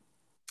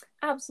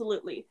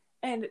 Absolutely.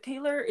 And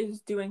Taylor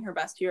is doing her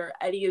best here.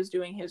 Eddie is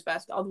doing his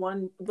best. The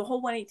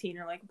whole 118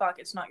 are like, Buck,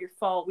 it's not your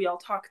fault. We all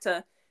talked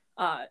to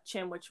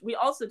Chim, which we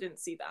also didn't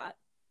see that.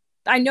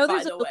 I know by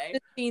there's the way. a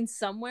scene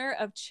somewhere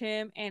of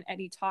Chim and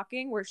Eddie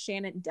talking where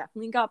Shannon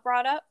definitely got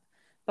brought up,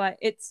 but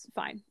it's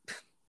fine.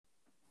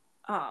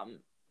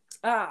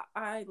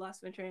 I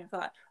lost my train of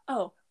thought.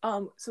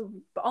 So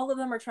all of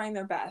them are trying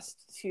their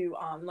best to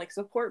like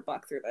support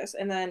Buck through this,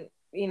 and then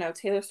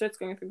Taylor starts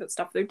going through that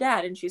stuff with her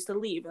dad, and she's to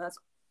leave, and that's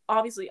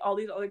obviously all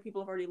these other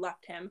people have already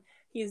left him.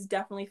 He's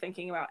definitely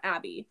thinking about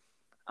Abby,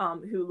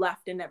 who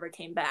left and never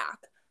came back,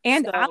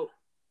 and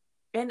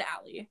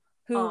Allie,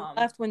 who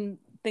left when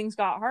things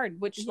got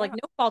hard, which like no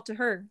fault to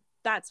her.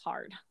 That's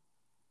hard.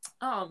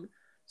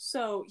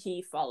 So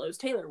he follows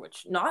Taylor,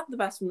 which not the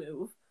best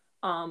move,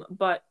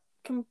 but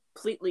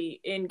completely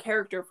in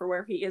character for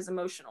where he is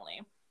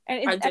emotionally.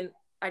 And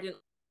I didn't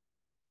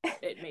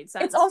it made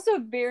sense. It's also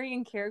very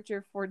in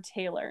character for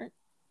Taylor.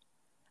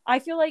 I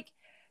feel like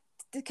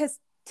because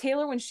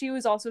Taylor, when she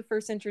was also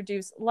first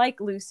introduced,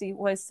 like Lucy,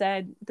 was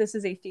said, this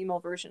is a female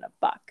version of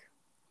Buck.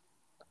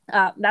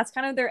 That's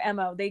kind of their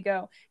MO. They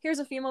go, here's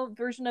a female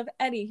version of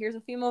Eddie, here's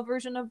a female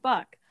version of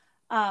Buck.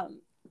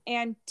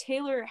 And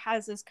Taylor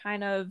has this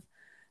kind of,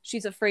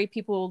 she's afraid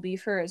people will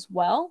leave her as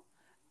well.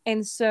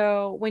 And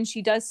so when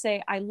she does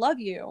say, I love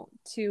you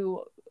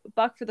to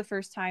Buck for the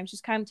first time,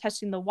 she's kind of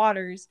testing the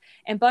waters.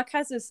 And Buck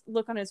has this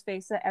look on his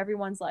face that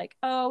everyone's like,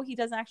 oh, he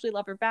doesn't actually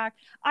love her back.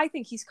 I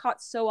think he's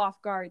caught so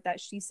off guard that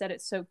she said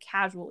it so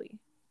casually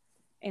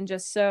and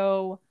just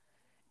so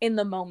in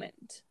the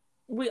moment.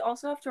 We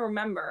also have to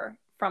remember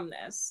from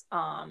this,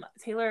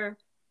 Taylor,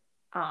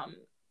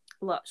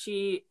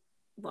 she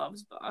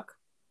loves Buck.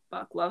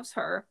 Buck loves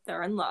her.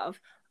 They're in love.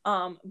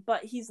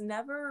 But he's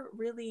never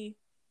really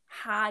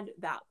had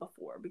that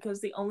before,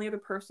 because the only other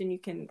person you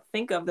can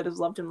think of that has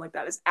loved him like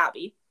that is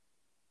Abby,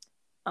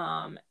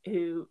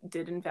 who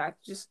did in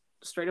fact just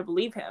straight up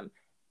leave him.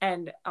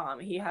 And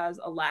he has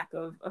a lack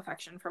of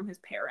affection from his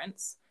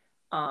parents.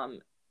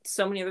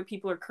 So many other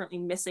people are currently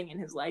missing in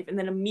his life. And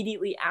then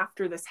immediately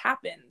after this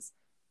happens,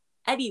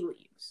 Eddie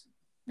leaves.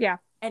 Yeah.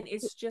 And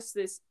it's just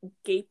this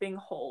gaping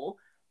hole.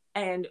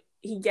 And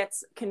he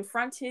gets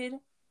confronted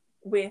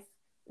with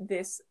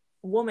this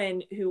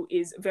woman who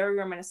is very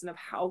reminiscent of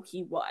how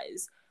he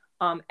was.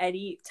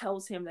 Eddie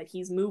tells him that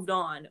he's moved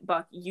on,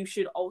 Buck, you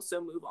should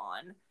also move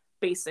on,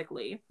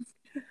 basically.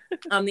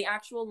 The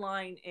actual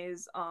line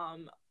is,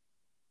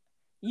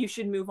 you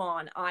should move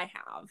on, I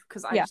have,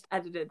 because I just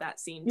edited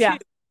that scene too.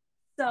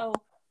 So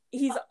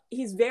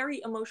he's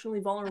very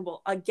emotionally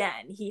vulnerable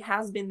again. He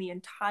has been the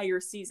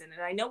entire season.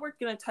 And I know we're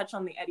going to touch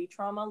on the Eddie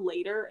trauma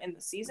later in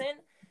the season,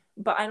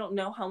 but I don't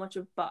know how much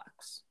of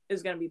Buck's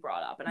is going to be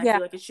brought up. And I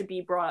feel like it should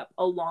be brought up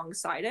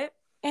alongside it.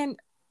 And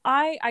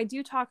I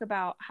do talk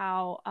about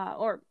how,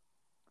 or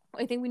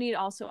I think we need to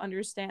also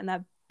understand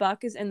that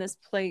Buck is in this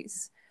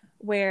place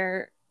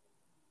where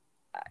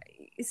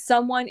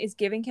someone is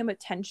giving him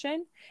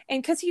attention.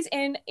 And because he's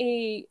in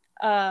a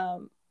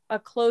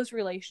close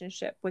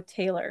relationship with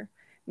Taylor,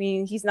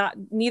 meaning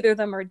neither of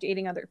them are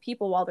dating other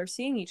people while they're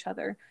seeing each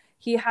other.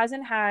 He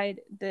hasn't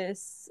had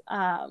this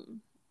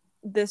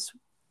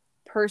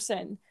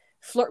person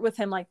flirt with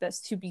him like this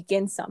to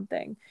begin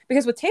something,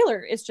 because with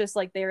Taylor it's just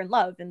like they're in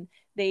love and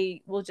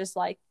they will just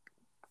like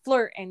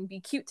flirt and be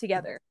cute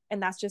together,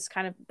 and that's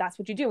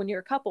what you do when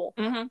you're a couple.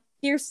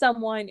 Here's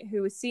someone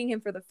who is seeing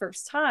him for the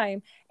first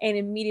time and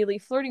immediately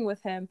flirting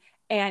with him,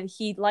 and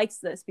he likes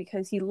this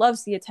because he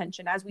loves the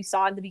attention, as we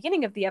saw in the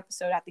beginning of the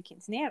episode at the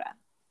quinceanera.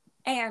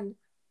 And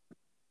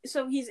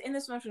so he's in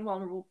this emotionally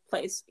vulnerable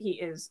place. He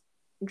is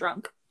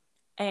drunk,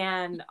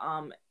 and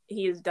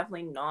he is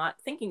definitely not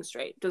thinking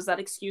straight. Does that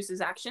excuse his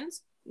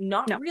actions?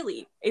 Not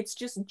really. It's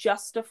just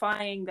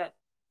justifying that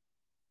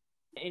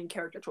in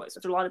character choice,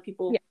 which a lot of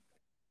people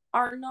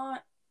are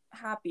not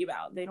happy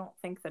about. They don't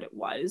think that it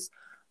was.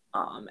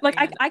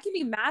 I can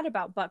be mad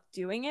about Buck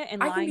doing it,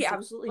 and I can be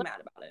absolutely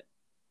mad about it.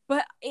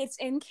 But it's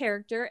in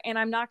character, and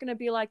I'm not going to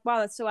be like, wow,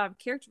 that's so out of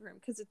character for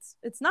him, because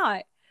it's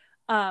not.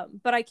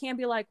 But I can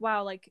be like,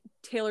 wow, like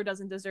Taylor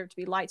doesn't deserve to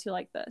be lied to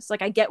like this.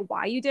 Like, I get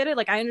why you did it.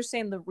 Like, I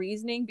understand the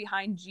reasoning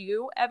behind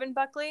you, Evan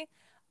Buckley.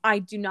 I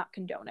do not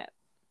condone it.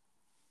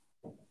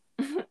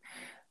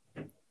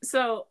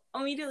 So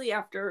immediately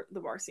after the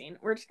bar scene,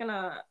 we're just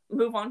gonna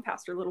move on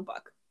past her little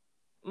Buck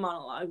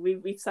monologue.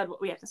 We've said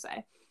what we have to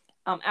say.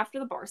 After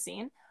the bar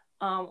scene,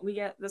 we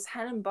get this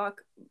Hen and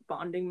Buck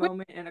bonding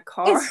moment in a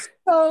car. It's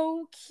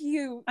so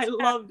cute. I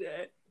loved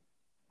it.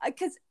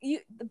 Because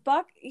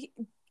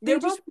they're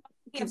both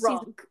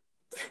drunk.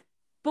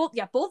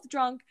 Both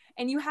drunk,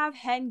 and you have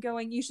Hen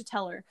going, you should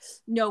tell her.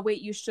 No,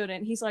 wait, you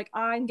shouldn't. He's like,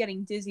 I'm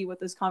getting dizzy with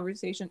this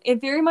conversation.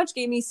 It very much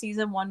gave me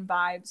season 1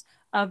 vibes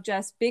of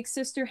just big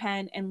sister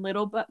Hen and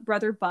little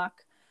brother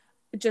Buck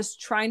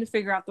just trying to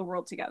figure out the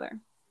world together.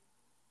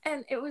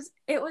 And it was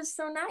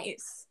so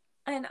nice.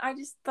 And I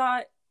just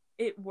thought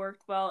it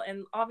worked well.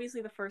 And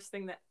obviously the first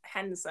thing that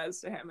Hen says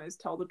to him is,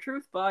 tell the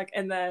truth, Buck.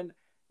 And then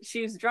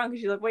she's drunk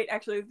and she's like, wait,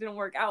 actually it didn't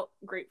work out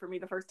great for me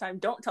the first time.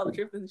 Don't tell the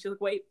truth. And she's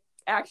like, wait,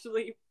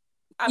 actually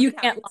you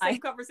can't lie. The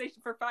same conversation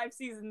for 5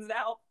 seasons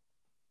now.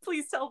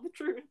 Please tell the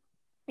truth.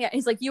 Yeah,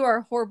 he's like, you are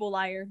a horrible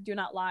liar. Do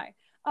not lie.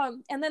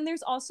 And then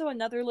there's also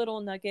another little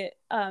nugget,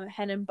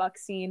 Hen and Buck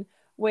scene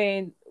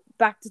when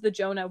back to the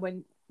Jonah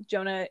when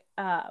Jonah.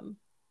 Oh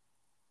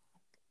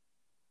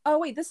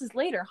wait, this is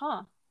later,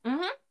 huh?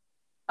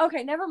 Mm-hmm.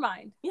 Okay, never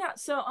mind. Yeah.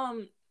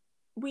 So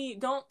we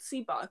don't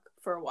see Buck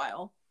for a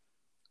while.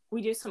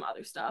 We do some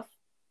other stuff.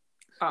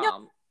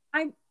 No,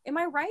 am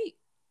I right?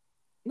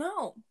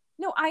 No.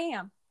 No, I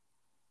am.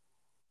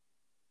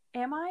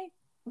 Am I?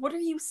 What are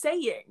you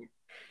saying?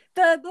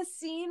 The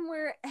scene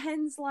where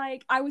Hen's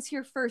like, I was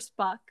here first,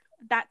 Buck.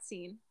 That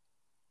scene.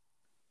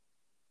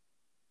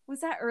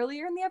 Was that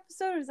earlier in the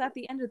episode or is that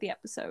the end of the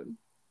episode?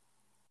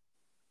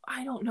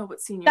 I don't know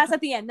what scene you're That's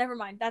at the end. Never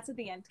mind. That's at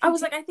the end. I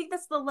was like, I think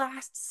that's the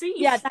last scene.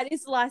 Yeah, that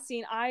is the last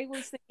scene. I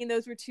was thinking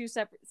those were two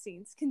separate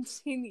scenes.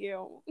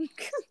 Continue.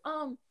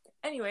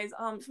 Anyways,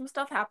 some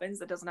stuff happens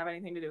that doesn't have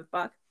anything to do with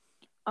Buck.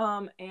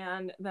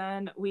 And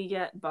then we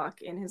get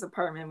Buck in his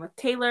apartment with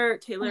Taylor.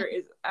 Taylor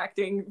is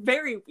acting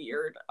very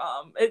weird.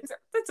 It's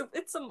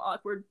some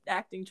awkward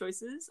acting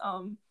choices.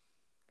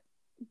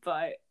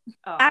 But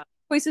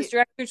choices,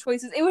 director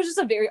choices. It was just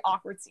a very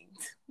awkward scene.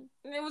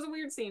 It was a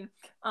weird scene.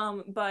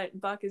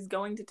 But Buck is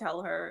going to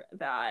tell her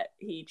that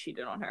he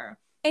cheated on her.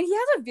 And he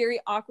has a very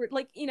awkward,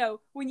 like, you know,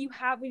 when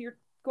you're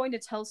going to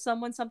tell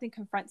someone something,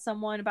 confront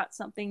someone about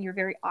something, you're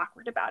very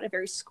awkward about it,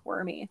 very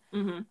squirmy.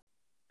 Mm-hmm.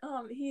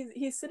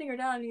 He's sitting her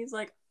down and he's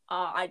like,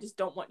 I just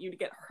don't want you to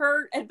get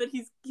hurt. And then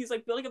he's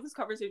like building up this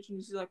conversation.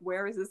 And she's like,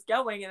 where is this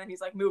going? And then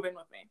he's like, move in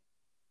with me.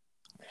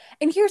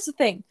 And here's the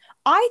thing.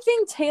 I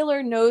think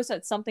Taylor knows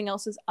that something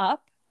else is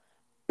up,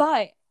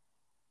 but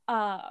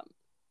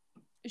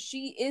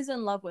she is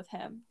in love with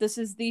him. This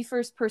is the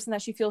first person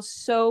that she feels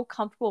so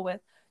comfortable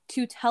with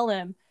to tell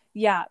him,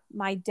 yeah,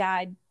 my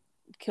dad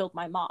killed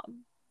my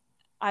mom.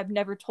 I've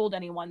never told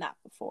anyone that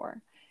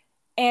before.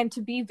 And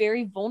to be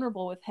very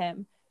vulnerable with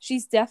him,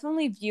 she's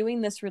definitely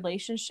viewing this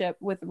relationship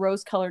with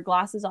rose-colored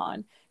glasses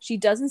on. She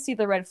doesn't see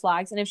the red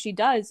flags, and if she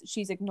does,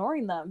 she's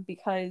ignoring them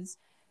because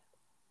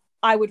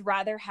I would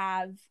rather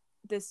have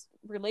this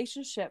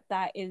relationship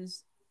that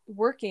is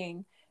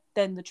working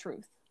than the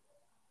truth.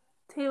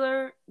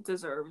 Taylor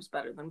deserves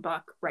better than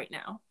Buck right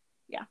now.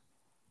 Yeah.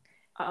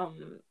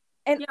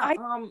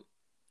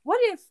 What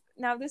if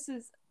now this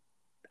is,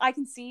 I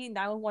can see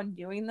 911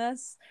 doing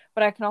this,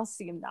 but I can also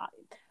see him not.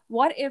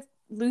 What if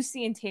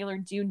Lucy and Taylor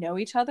do know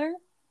each other,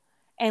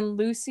 and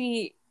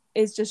Lucy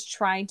is just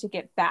trying to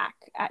get back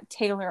at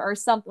Taylor or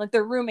something, like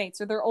they're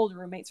roommates or they're old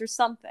roommates or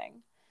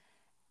something.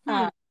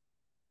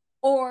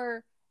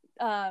 Or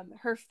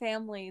her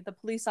family, the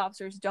police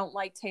officers, don't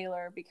like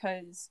Taylor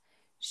because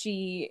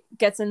she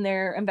gets in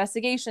their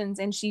investigations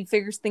and she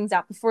figures things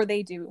out before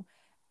they do.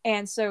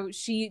 And so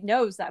she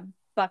knows that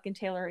Buck and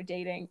Taylor are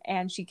dating,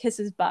 and she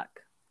kisses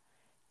Buck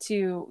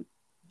to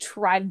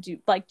try to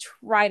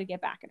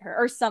get back at her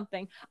or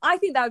something. I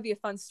think that would be a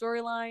fun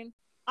storyline.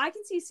 I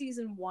can see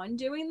season 1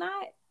 doing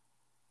that.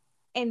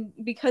 And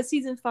because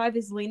season 5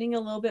 is leaning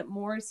a little bit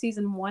more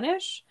season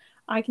 1-ish,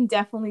 I can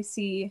definitely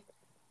see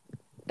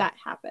that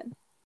happen.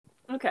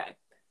 Okay.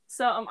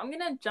 So I'm going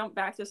to jump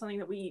back to something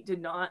that we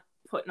did not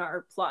put in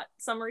our plot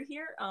summary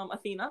here.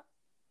 Athena.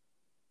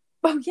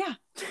 Oh, yeah.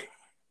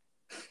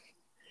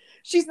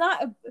 She's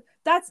not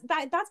that's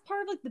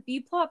part of like the B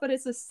plot, but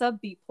it's a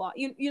sub B plot.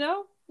 You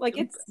know? Like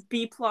it's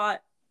B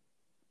plot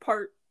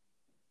part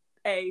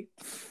A.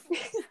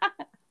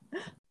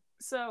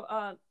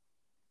 So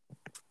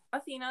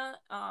Athena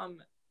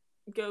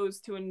goes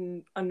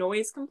to a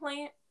noise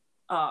complaint.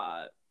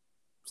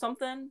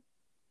 Something.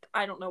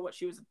 I don't know what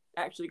she was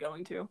actually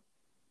going to.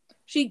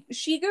 She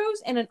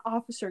goes and an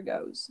officer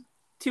goes.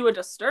 To a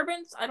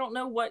disturbance? I don't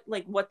know what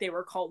they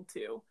were called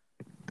to.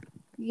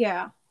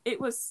 Yeah. It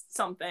was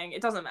something.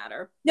 It doesn't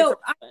matter. No,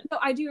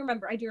 I do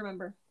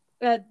remember.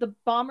 The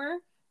bomber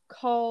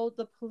called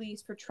the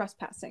police for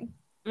trespassing.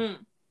 Okay.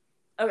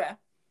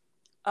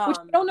 Which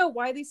I don't know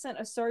why they sent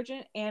a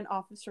sergeant and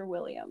Officer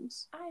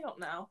Williams. I don't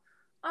know.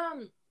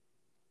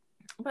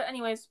 But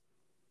anyways,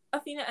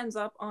 Athena ends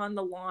up on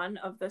the lawn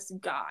of this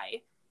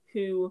guy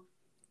who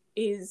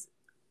is,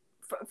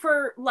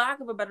 for lack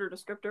of a better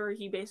descriptor,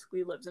 he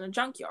basically lives in a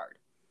junkyard.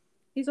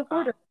 He's a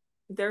hoarder.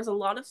 There's a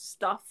lot of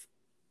stuff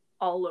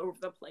all over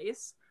the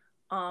place.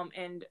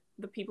 And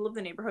the people of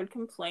the neighborhood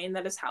complain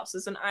that his house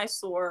is an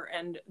eyesore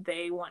and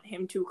they want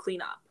him to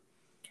clean up.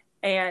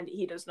 And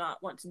he does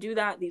not want to do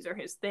that. These are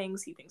his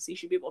things. He thinks he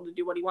should be able to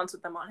do what he wants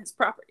with them on his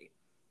property.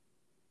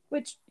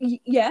 Which,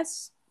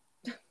 yes.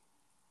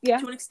 Yeah.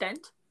 To an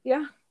extent.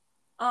 Yeah.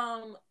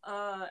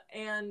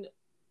 And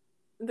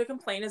the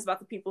complaint is about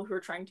the people who are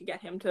trying to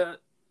get him to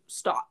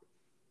stop.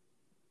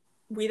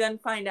 We then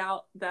find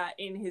out that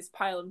in his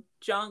pile of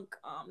junk,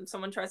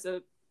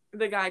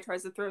 the guy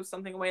tries to throw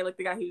something away, like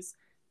the guy who's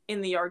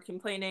in the yard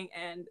complaining,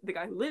 and the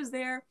guy who lives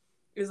there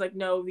is like,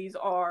 no, these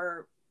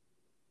are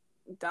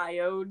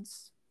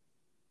diodes,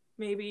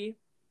 maybe.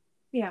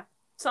 Yeah.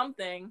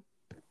 Something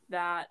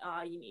that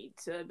you need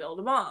to build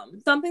a bomb.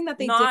 Something that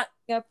they did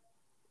up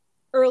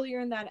earlier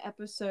in that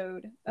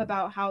episode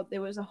about how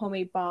there was a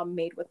homemade bomb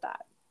made with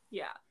that.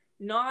 Yeah.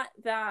 Not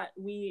that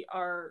we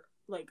are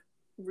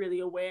really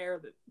aware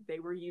that they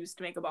were used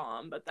to make a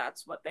bomb, but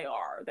that's what they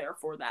are. They're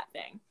for that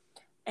thing.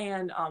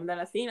 And then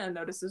Athena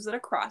notices that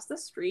across the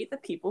street, the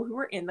people who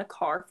were in the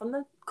car from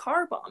the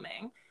car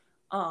bombing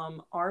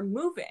are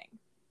moving.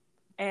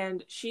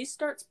 And she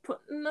starts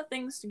putting the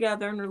things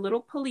together in her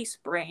little police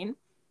brain.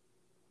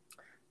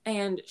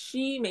 And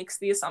she makes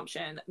the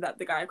assumption that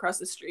the guy across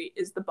the street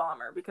is the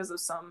bomber because of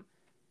some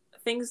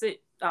things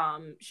that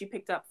she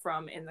picked up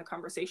from in the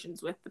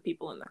conversations with the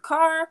people in the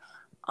car.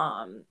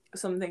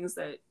 Some things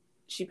that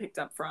she picked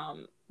up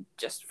from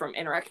just from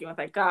interacting with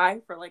that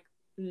guy for like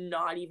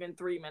not even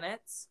 3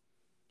 minutes.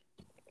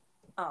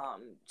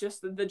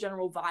 Just the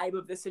general vibe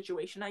of the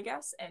situation, I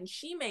guess. And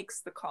she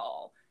makes the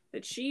call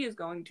that she is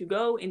going to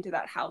go into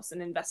that house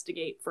and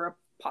investigate for a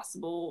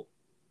possible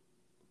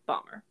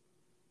bomber.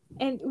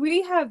 And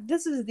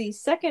this is the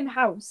second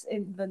house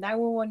in the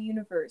 911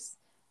 universe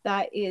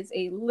that is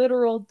a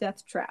literal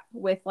death trap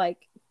with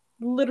like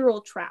literal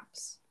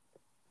traps.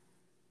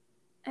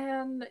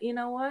 And you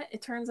know what?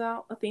 It turns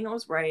out Athena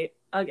was right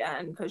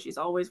again, because she's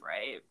always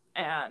right.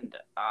 And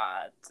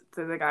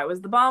the guy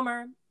was the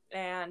bomber,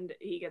 and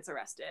he gets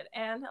arrested.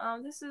 And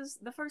this is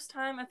the first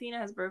time Athena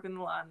has broken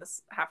the law in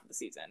this half of the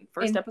season.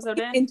 First episode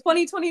in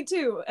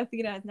 2022,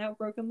 Athena has now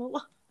broken the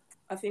law.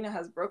 Athena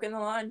has broken the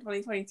law in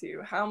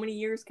 2022. How many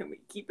years can we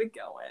keep it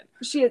going?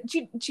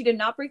 She did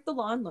not break the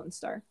law in Lone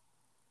Star.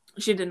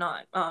 She did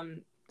not.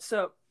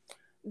 So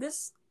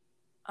this,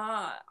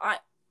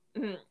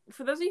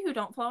 for those of you who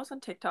don't follow us on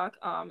TikTok,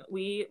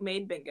 we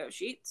made bingo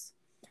sheets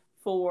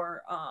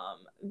for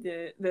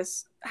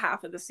this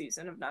half of the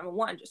season of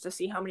 911 just to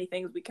see how many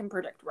things we can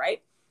predict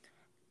right.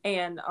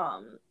 And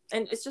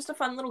it's just a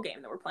fun little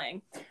game that we're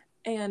playing.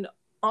 And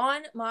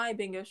on my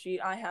bingo sheet,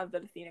 I have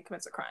that Athena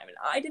commits a crime, and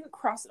I didn't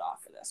cross it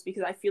off for this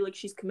because I feel like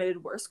she's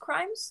committed worse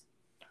crimes,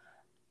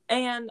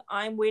 and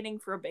I'm waiting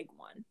for a big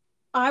one.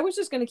 I was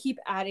just going to keep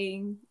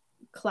adding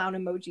clown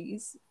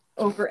emojis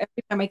over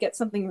every time I get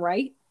something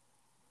right.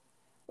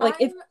 Like,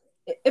 if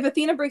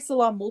Athena breaks the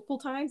law multiple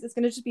times, it's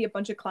going to just be a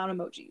bunch of clown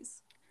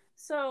emojis.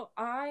 So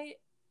I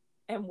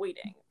am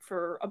waiting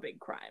for a big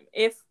crime.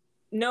 If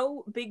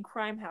no big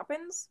crime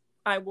happens,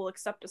 I will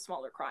accept a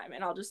smaller crime,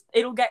 and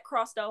it'll get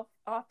crossed off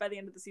by the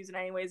end of the season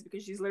anyways,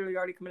 because she's literally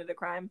already committed a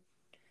crime.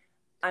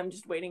 I'm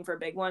just waiting for a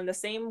big one. The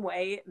same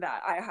way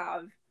that I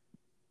have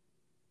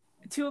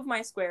two of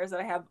my squares that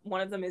I have, one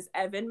of them is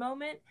Evan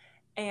moment,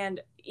 and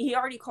he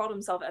already called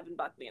himself Evan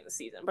Buckley in the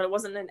season, but it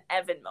wasn't an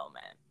Evan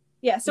moment.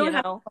 Yeah,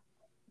 so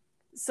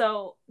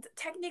So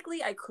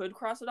technically I could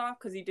cross it off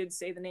because he did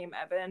say the name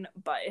Evan,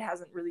 but it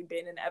hasn't really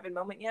been an Evan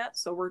moment yet,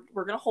 so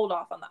we're gonna hold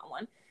off on that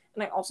one.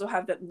 And I also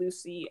have that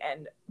Lucy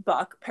and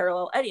Buck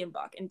parallel Eddie and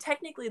Buck. And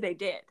technically they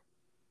did,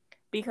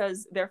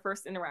 because their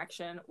first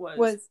interaction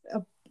was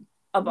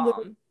a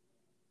bomb.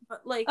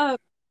 But like,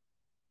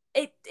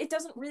 it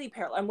doesn't really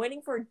parallel. I'm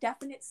waiting for a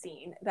definite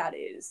scene that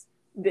is,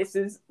 this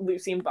is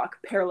Lucy and Buck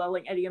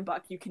paralleling Eddie and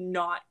Buck. You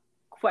cannot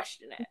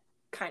question it,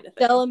 kind of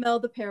thing.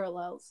 Delamel the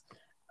parallels.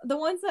 The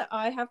ones that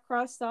I have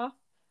crossed off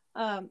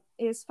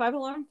is 5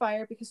 Alarm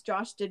Fire, because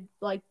Josh did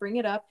like bring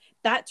it up.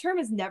 That term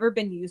has never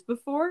been used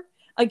before.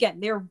 Again,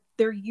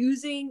 they're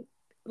using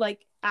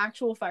like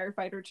actual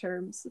firefighter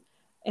terms,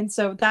 and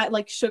so that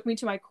like shook me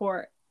to my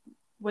core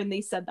when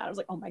they said that. I was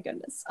like, oh my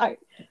goodness,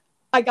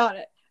 I got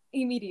it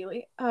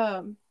immediately.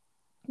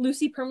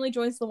 Lucy permanently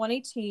joins the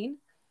 118.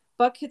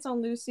 Buck hits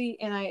on Lucy,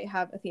 and I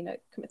have Athena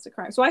commits a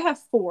crime. So I have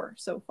 4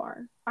 so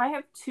far. I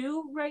have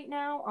 2 right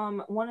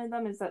now. One of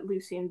them is that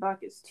Lucy and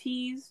Buck is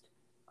teased.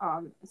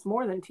 It's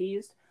more than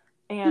teased,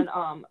 and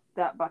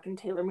that Buck and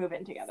Taylor move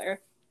in together.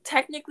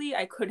 Technically,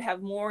 I could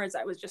have more, as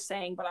I was just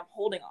saying, but I'm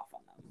holding off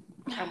on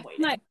them. I'm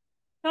waiting. Can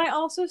I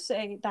also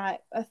say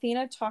that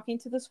Athena talking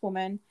to this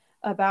woman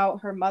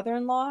about her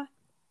mother-in-law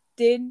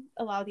did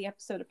allow the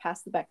episode to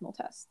pass the Bechdel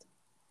test.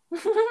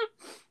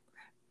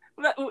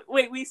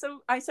 Wait,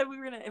 I said we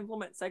were going to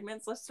implement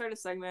segments. Let's start a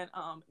segment.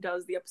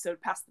 Does the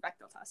episode pass the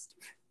Bechdel test?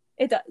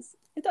 It does.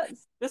 It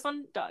does. This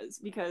one does,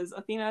 because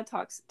Athena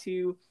talks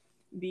to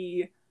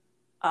the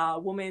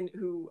woman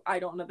who I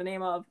don't know the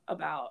name of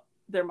about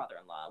their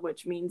mother-in-law,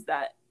 which means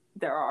that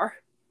there are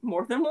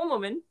more than one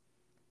woman.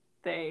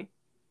 They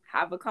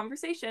have a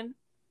conversation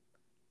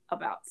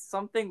about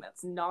something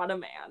that's not a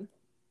man.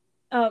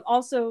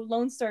 Also,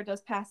 Lone Star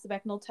does pass the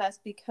Bechdel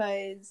test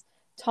because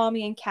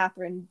Tommy and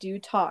Catherine do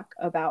talk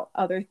about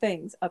other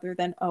things other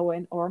than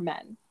Owen or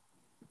men.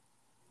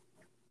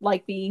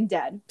 Like being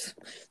dead.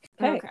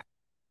 Okay.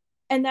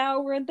 And now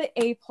we're in the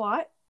A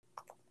plot,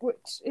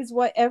 which is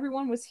what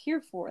everyone was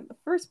here for in the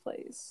first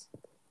place.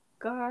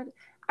 God,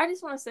 I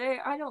just want to say,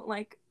 I don't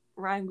like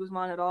Ryan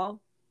Guzman at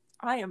all.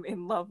 I am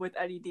in love with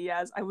Eddie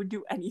Diaz. I would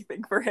do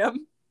anything for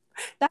him.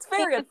 That's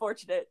very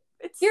unfortunate.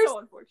 It's so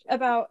unfortunate.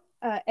 About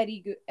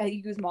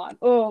Eddie Guzman.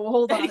 Oh,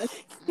 hold on.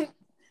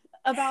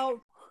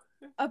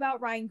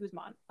 about Ryan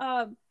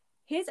Guzman.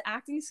 His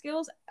acting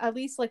skills, at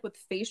least like with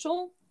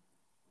facial,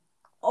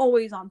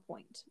 always on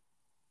point.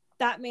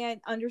 That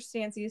man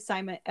understands the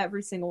assignment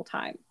every single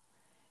time.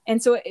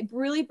 And so it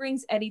really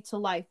brings Eddie to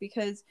life,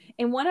 because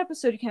in one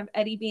episode you can have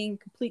Eddie being a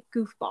complete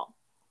goofball,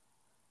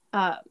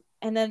 Uh,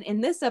 and then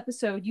in this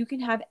episode, you can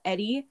have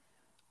Eddie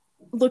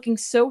looking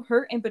so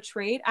hurt and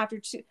betrayed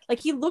after like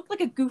he looked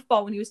like a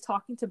goofball when he was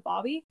talking to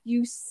Bobby.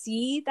 You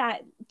see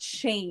that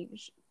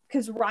change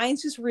because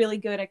Ryan's just really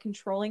good at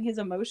controlling his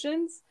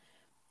emotions.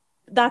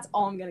 That's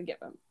all I'm gonna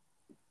give him.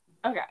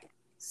 Okay,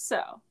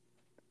 so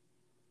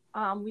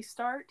we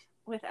start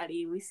with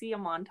Eddie. We see a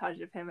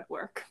montage of him at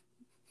work.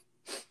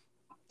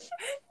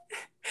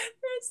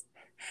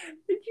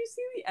 Did you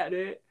see the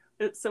edit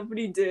that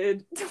somebody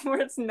did where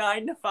it's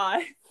 9 to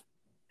 5?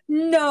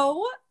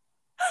 No.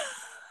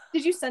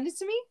 Did you send it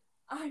to me?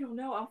 I don't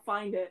know. I'll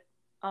find it.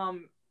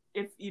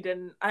 If you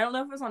didn't, I don't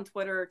know if it was on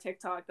Twitter or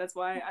TikTok. That's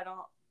why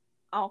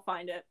I'll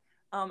find it.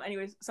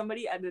 Anyways,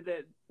 somebody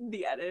edited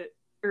the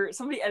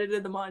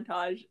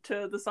montage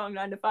to the song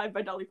 9 to 5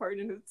 by Dolly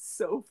Parton. It's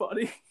so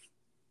funny.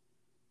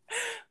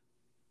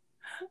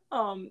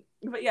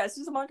 But yeah, it's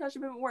just a montage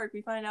of him at work.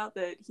 We find out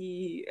that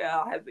he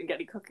has been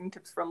getting cooking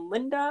tips from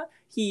Linda.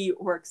 He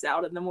works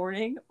out in the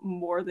morning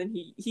more than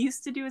he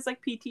used to do his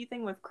like PT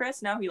thing with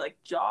Chris. Now he like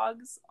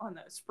jogs on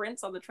the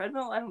sprints on the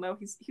treadmill. I don't know.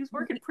 He's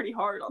working pretty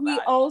hard on that. We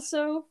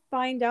also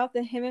find out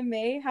that him and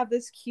May have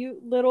this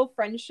cute little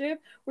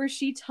friendship where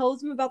she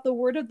tells him about the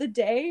word of the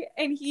day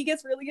and he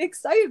gets really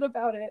excited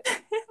about it.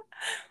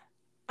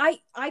 I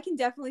can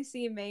definitely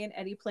see May and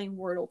Eddie playing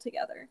Wordle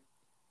together.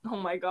 Oh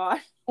my god.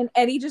 And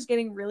Eddie just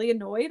getting really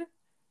annoyed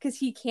because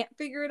he can't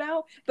figure it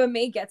out, but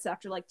May gets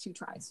after like 2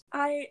 tries.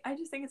 I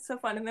just think it's so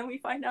fun. And then we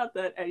find out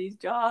that Eddie's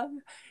job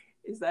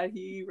is that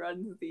he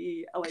runs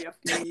the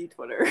LAFD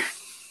Twitter.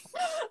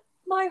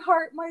 My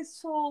heart, my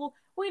soul.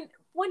 When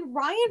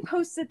Ryan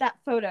posted that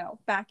photo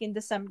back in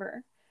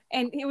December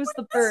and it was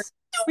the bird,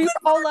 we were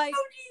all like,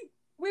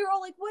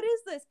 what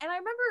is this? And I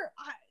remember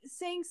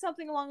saying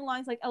something along the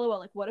lines like, LOL,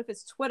 like, what if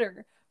it's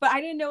Twitter? But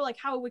I didn't know like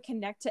how it would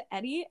connect to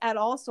Eddie at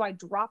all, so I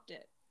dropped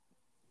it.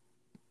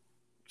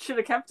 Should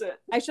have kept it.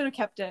 I should have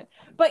kept it.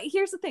 But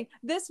here's the thing.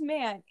 This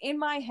man, in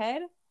my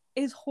head,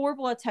 is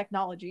horrible at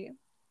technology.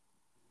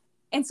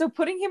 And so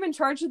putting him in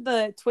charge of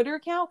the Twitter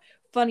account,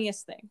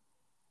 funniest thing.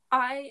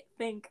 I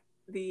think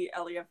the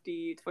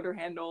LAFD Twitter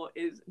handle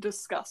is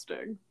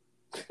disgusting.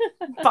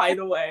 By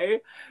the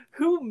way,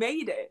 who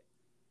made it?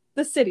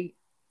 The city.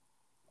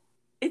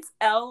 It's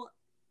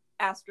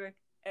L**A*F***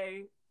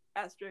 D***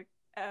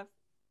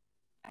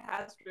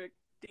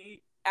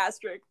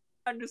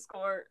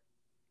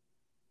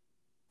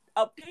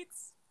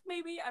 updates,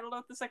 maybe. I don't know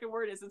what the second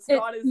word is. It's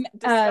not as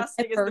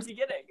disgusting as the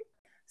beginning.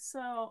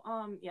 So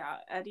yeah,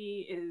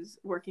 Eddie is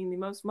working the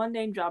most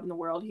mundane job in the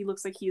world. He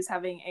looks like he is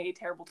having a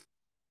terrible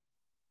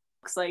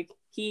looks like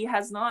he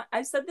has not.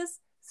 I've said this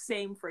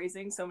same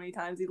phrasing so many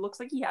times. He looks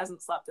like he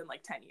hasn't slept in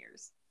like 10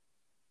 years.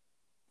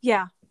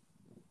 Yeah,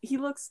 he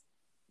looks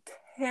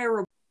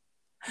terrible.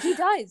 He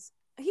does.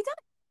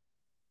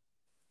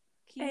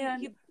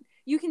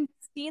 You can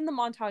see in the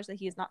montage that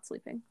he is not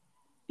sleeping.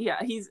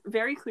 Yeah, he's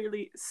very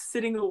clearly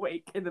sitting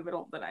awake in the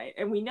middle of the night.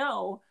 And we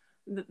know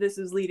that this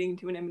is leading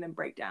to an imminent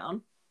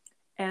breakdown.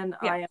 And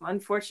yeah. I am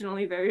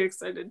unfortunately very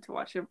excited to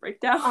watch him break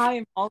down. I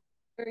am also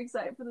very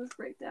excited for this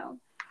breakdown.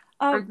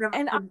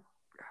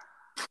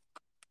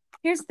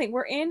 Here's the thing.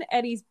 We're in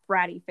Eddie's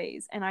bratty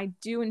phase, and I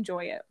do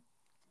enjoy it.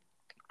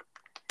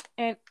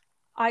 And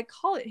I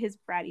call it his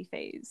bratty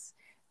phase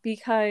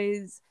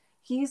because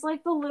he's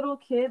like the little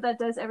kid that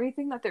does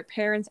everything that their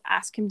parents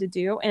ask him to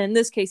do. And in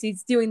this case,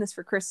 he's doing this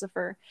for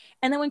Christopher.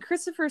 And then when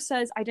Christopher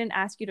says, I didn't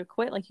ask you to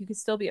quit, like you could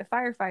still be a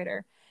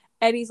firefighter,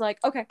 Eddie's like,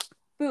 okay,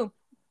 boom,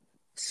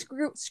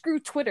 screw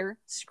Twitter,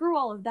 screw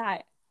all of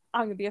that.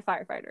 I'm gonna be a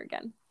firefighter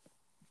again.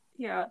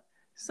 Yeah.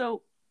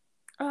 So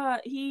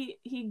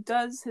he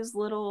does his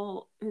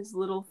little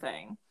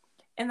thing.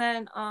 And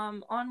then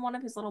on one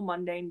of his little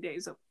mundane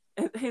days of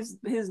his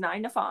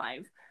 9 to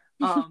 5,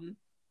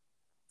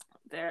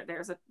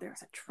 there's a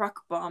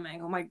truck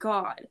bombing. Oh my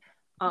god.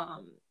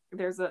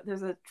 There's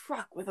a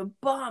truck with a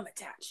bomb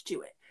attached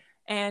to it.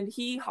 And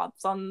he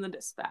hops on the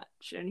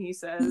dispatch and he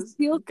says,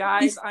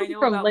 guys, I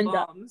know about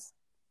Linda. Bombs.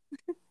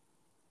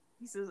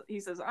 He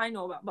says, I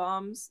know about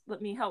bombs.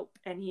 Let me help.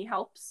 And he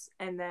helps.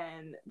 And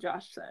then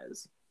Josh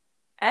says,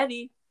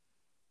 Eddie,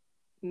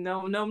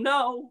 no,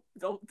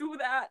 don't do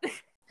that.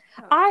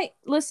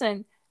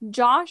 Listen,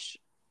 Josh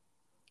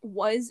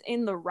was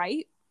in the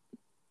right.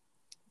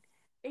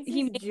 It's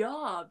his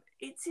job.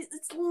 It's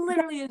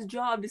literally his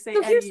job to say,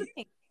 so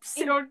Eddie,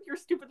 sit on your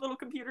stupid little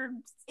computer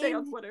and stay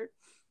on Twitter.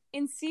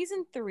 In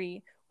season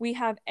 3, we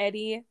have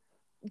Eddie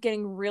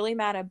getting really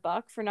mad at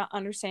Buck for not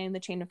understanding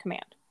the chain of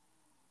command.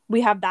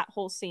 We have that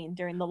whole scene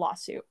during the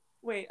lawsuit.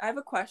 Wait, I have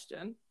a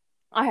question.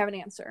 I have an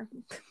answer.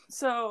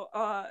 So,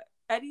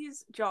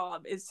 Eddie's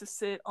job is to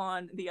sit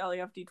on the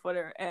LAFD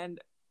Twitter and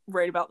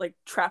write about like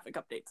traffic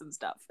updates and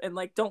stuff, and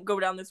like don't go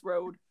down this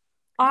road.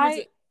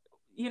 Stuff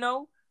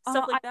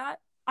like that.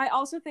 I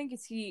also think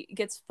he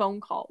gets phone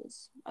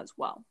calls as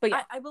well. But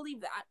yeah, I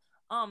believe that.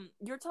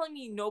 You're telling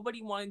me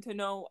nobody wanted to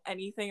know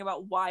anything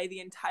about why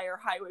the entire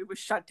highway was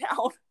shut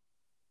down?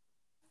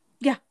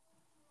 Yeah.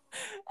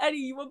 Eddie,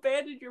 you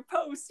abandoned your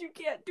post. You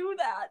can't do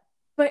that.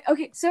 But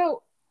okay,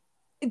 so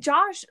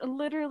Josh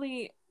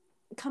literally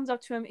comes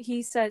up to him.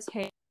 He says,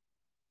 "Hey,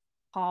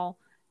 Paul,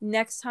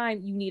 next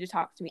time you need to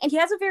talk to me." And he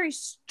has a very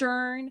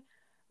stern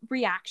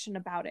reaction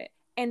about it.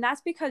 And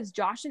that's because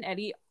Josh and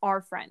Eddie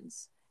are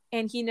friends.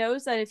 And he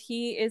knows that if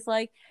he is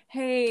like,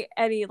 "Hey,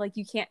 Eddie, like,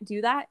 you can't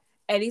do that,"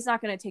 Eddie's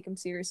not going to take him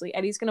seriously.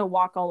 Eddie's going to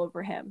walk all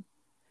over him.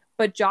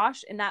 But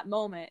Josh, in that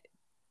moment,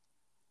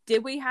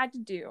 did what he had to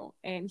do,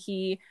 and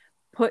he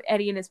put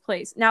Eddie in his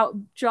place. Now,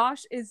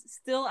 Josh is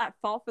still at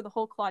fault for the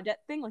whole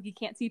Claudette thing. Like, he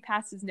can't see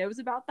past his nose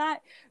about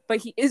that, but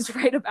he is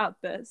right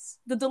about this.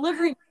 The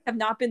delivery have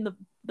not been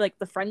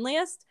the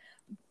friendliest,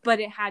 but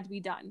it had to be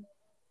done.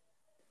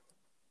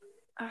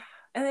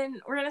 And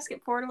then we're gonna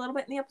skip forward a little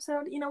bit in the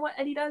episode. You know what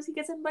Eddie does? He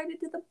gets invited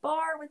to the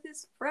bar with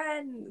his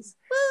friends.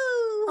 Woo!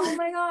 Oh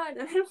my god!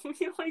 And then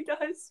you know what he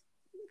does?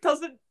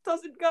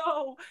 Doesn't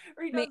go,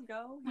 or he does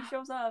go. He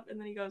shows up and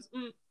then he goes.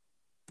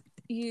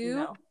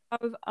 You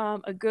have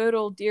a good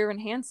old Dear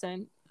Evan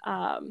Hansen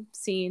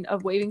scene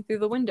of waving through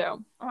the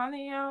window on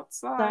the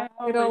outside.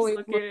 Always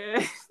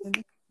looking.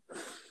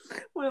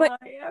 Will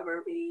I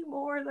ever be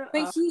more than?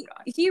 But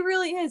he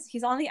really is.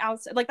 He's on the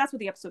outside. Like, that's what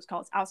the episode's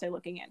called. It's outside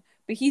looking in.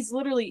 But he's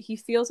literally, he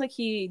feels like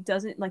he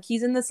doesn't, like,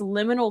 he's in this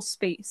liminal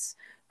space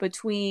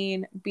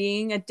between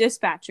being a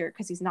dispatcher,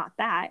 because he's not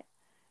that,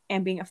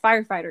 and being a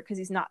firefighter, because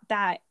he's not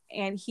that.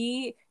 And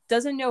he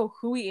doesn't know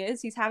who he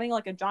is. He's having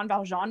like a Jean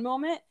Valjean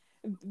moment.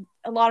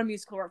 A lot of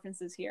musical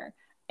references here.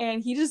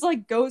 And he just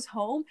like goes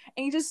home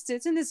and he just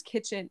sits in his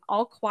kitchen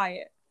all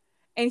quiet.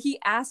 And he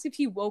asks if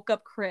he woke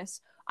up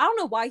Chris. I don't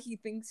know why he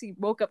thinks he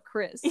woke up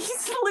Chris.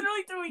 He's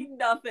literally doing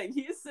nothing.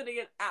 He's sitting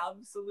in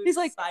absolute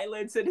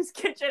silence in his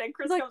kitchen, and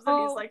Chris comes in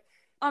and he's like,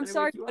 "I'm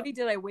sorry, buddy,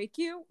 did I wake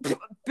you?" Babe,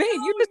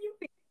 you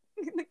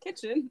just in the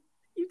kitchen.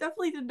 You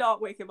definitely did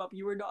not wake him up.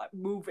 You were not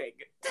moving.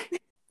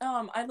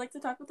 I'd like to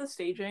talk about the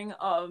staging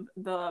of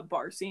the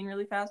bar scene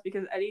really fast,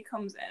 because Eddie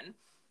comes in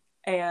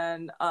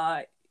and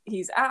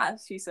he's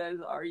asked, he says,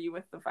 "Are you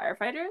with the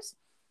firefighters?"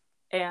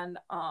 And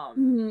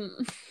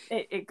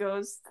it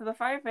goes to the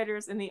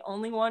firefighters, and the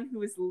only one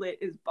who is lit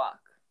is Buck.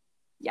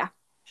 Yeah.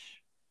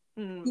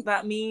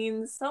 That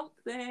means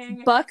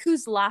something. Buck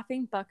who's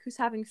laughing, Buck who's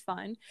having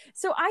fun.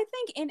 So I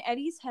think in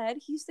Eddie's head,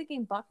 he's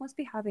thinking Buck must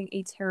be having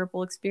a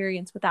terrible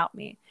experience without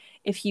me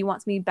if he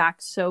wants me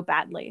back so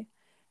badly.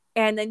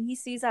 And then he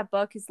sees that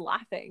Buck is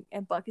laughing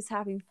and Buck is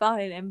having fun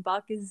and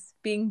Buck is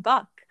being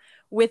Buck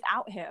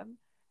without him.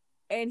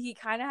 And he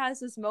kind of has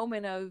this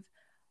moment of,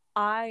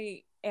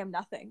 I am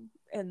nothing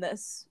in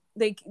this.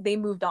 They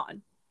moved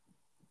on.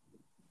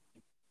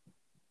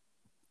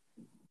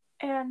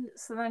 And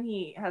so then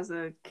he has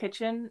a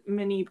kitchen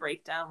mini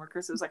breakdown where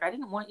Chris is like, "I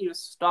didn't want you to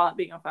stop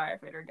being a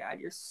firefighter, Dad.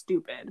 You're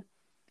stupid.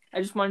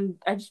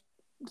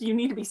 You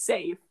need to be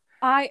safe."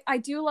 I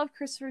do love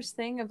Christopher's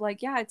thing of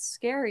like, yeah, it's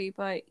scary,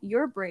 but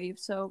you're brave,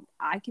 so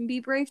I can be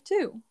brave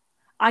too.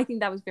 I think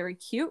that was very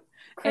cute.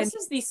 Chris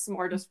is the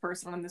smartest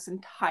person on this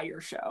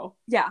entire show.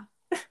 Yeah,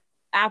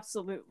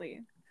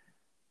 absolutely.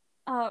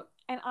 And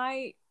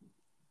I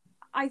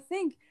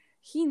think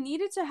he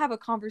needed to have a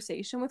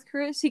conversation with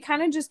Chris. He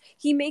kind of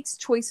he makes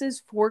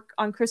choices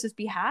on Chris's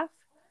behalf,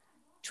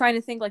 trying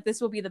to think like,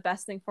 this will be the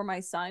best thing for my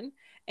son.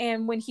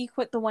 And when he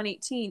quit the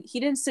 118, he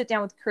didn't sit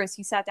down with Chris.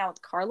 He sat down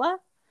with Carla,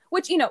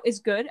 which, you know, is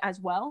good as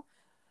well.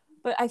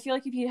 But I feel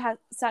like if he had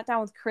sat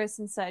down with Chris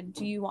and said,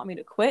 "Do you want me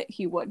to quit?"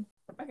 he would.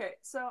 Okay,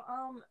 so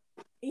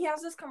he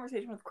has this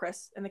conversation with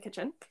Chris in the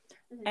kitchen.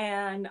 Mm-hmm.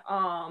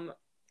 And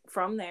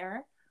from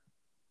there,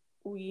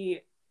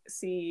 we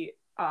see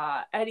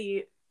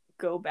Eddie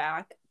go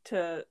back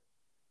to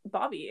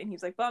Bobby, and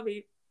he's like,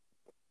 "Bobby,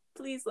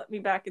 please let me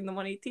back in the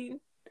 118."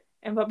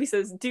 And Bobby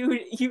says,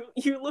 "Dude,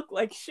 you look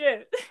like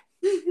shit.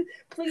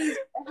 Please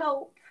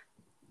help."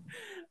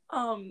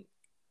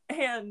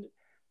 And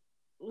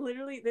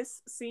literally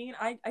this scene,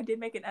 I did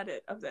make an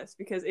edit of this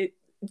because it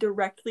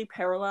directly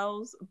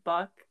parallels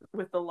Buck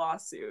with the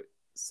lawsuit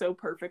so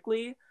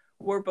perfectly,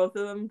 where both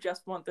of them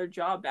just want their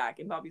job back,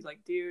 and Bobby's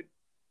like, "Dude,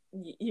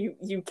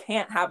 you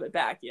can't have it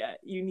back yet.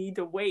 You need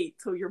to wait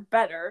till you're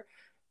better."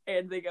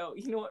 And they go,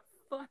 "You know what?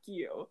 Fuck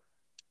you."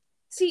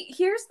 See,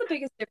 here's the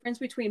biggest difference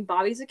between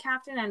Bobby as a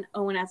captain and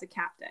Owen as a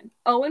captain.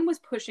 Owen was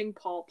pushing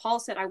Paul. Paul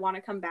said, "I want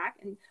to come back."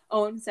 And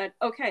Owen said,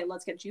 "Okay,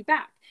 let's get you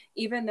back."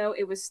 Even though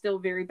it was still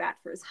very bad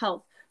for his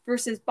health.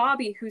 Versus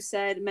Bobby, who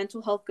said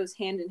mental health goes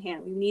hand in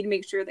hand. We need to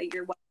make sure that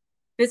you're well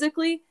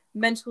physically,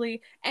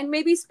 mentally, and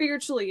maybe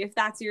spiritually, if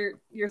that's your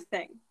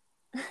thing.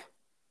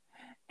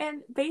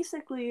 And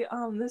basically,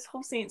 this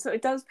whole scene, so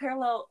it does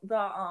parallel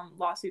the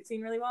lawsuit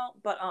scene really well,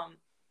 but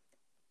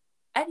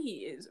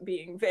Eddie is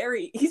being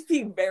very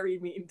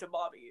mean to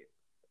Bobby.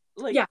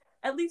 Like, yeah.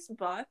 At least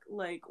Buck,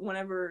 like,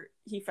 whenever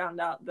he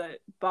found out that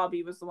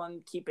Bobby was the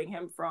one keeping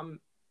him from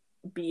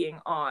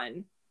being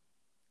on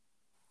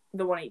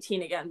the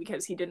 118 again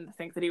because he didn't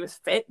think that he was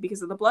fit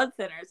because of the blood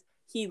thinners,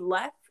 he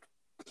left,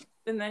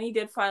 and then he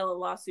did file a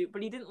lawsuit,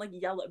 but he didn't, like,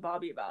 yell at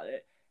Bobby about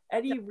it.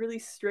 Eddie really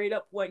straight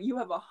up went, "You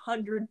have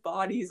 100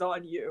 bodies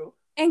on you."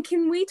 And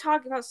can we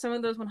talk about some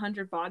of those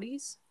 100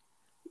 bodies?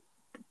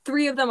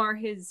 3 of them are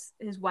his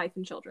wife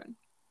and children.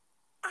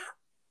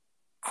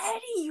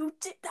 Eddie, you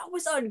did that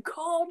was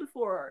uncalled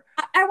for.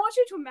 I want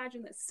you to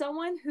imagine this: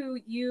 someone who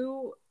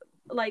you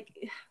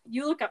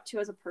look up to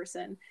as a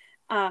person,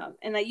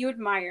 and that you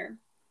admire,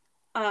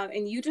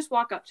 and you just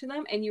walk up to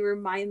them and you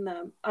remind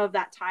them of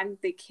that time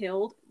that they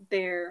killed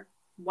their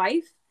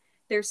wife,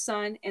 their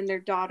son, and their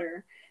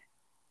daughter,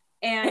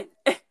 and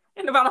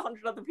and about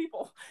 100 other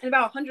people.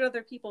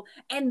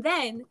 And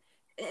then,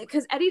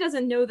 because Eddie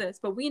doesn't know this,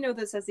 but we know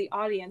this as the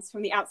audience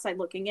from the outside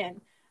looking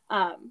in,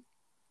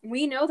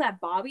 we know that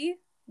Bobby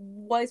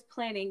was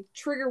planning,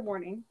 trigger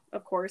warning,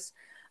 of course,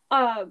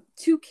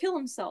 to kill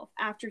himself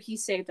after he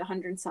saved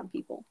 100 and some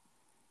people.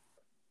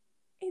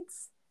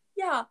 It's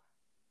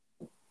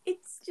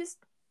just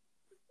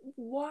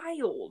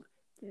wild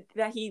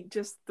that he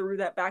just threw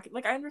that back.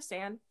 Like, I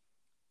understand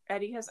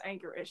Eddie has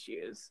anger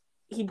issues.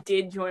 He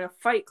did join a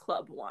fight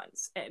club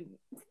once, and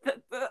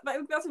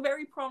that's a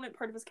very prominent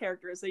part of his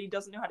character, is that he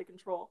doesn't know how to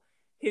control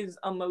his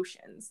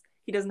emotions.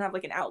 He doesn't have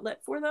like an outlet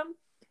for them,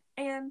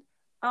 and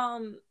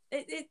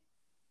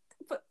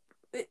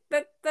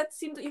that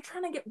seems like you're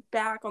trying to get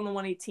back on the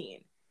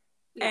 118.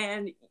 Yeah.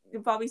 And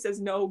Bobby says,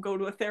 no, go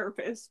to a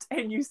therapist.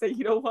 And you say,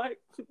 you know what?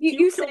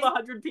 You killed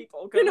 100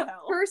 people. Go to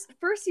hell.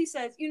 First he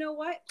says, you know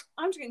what?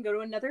 I'm just going to go to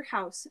another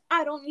house.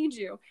 I don't need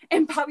you.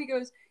 And Bobby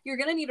goes, you're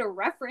going to need a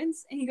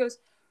reference. And he goes,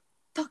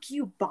 fuck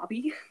you,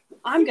 Bobby.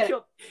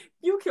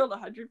 You killed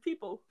 100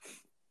 people.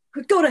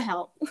 Go to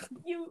hell.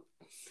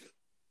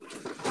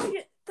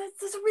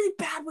 That's a really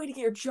bad way to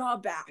get your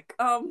job back.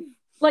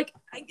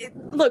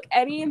 Look,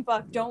 Eddie and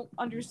Buck don't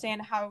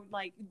understand how,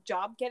 like,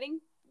 job getting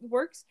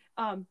works.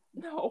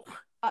 No.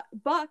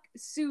 Buck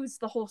sues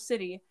the whole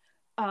city.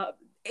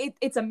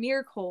 It's a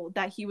miracle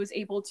that he was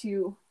able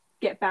to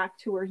get back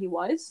to where he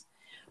was.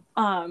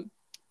 And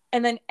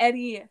then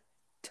Eddie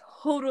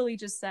totally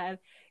just said,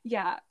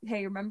 yeah,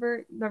 hey,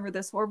 remember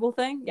this horrible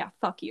thing? Yeah,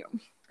 fuck you.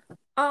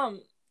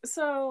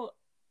 So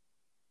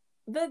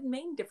the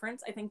main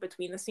difference, I think,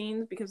 between the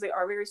scenes, because they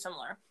are very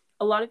similar,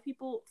 a lot of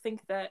people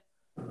think that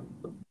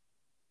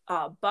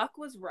Buck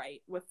was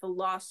right with the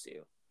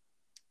lawsuit,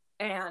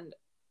 and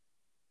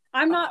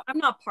I'm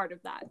not part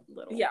of that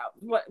little. Yeah,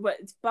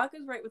 Buck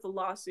is right with the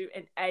lawsuit,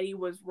 and Eddie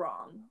was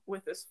wrong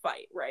with this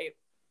fight, right?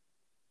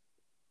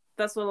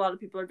 That's what a lot of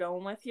people are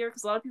going with here,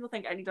 because a lot of people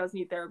think Eddie does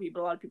need therapy,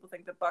 but a lot of people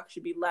think that Buck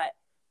should be let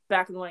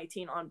back in the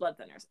 118 on blood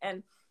thinners.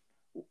 And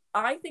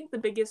I think the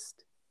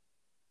biggest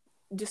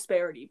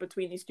disparity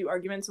between these two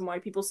arguments and why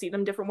people see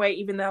them different way,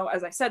 even though,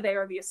 as I said, they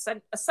are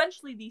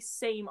essentially the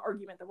same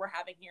argument that we're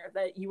having here,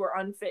 that you are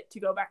unfit to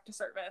go back to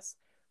service.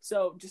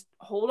 So just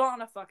hold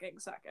on a fucking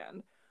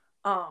second.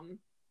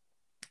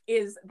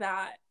 Is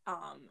that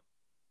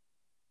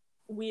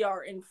we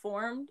are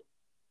informed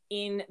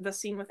in the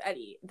scene with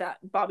Eddie that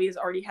Bobby has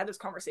already had this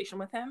conversation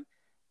with him,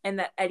 and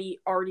that Eddie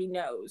already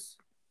knows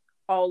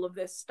all of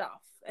this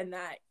stuff, and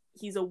that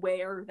he's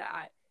aware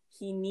that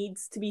he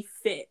needs to be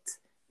fit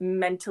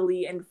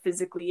mentally and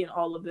physically and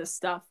all of this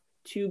stuff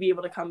to be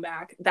able to come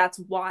back. That's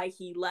why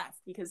he left,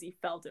 because he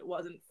felt it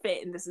wasn't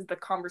fit, and this is the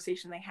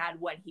conversation they had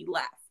when he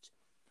left.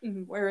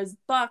 Mm-hmm. Whereas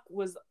Buck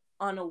was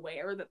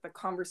unaware that the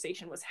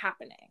conversation was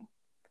happening.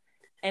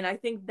 And I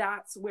think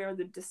that's where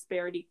the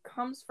disparity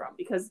comes from,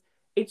 because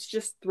it's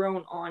just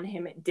thrown on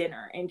him at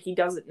dinner and he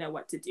doesn't know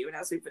what to do. And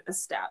as we've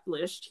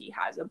established, he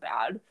has a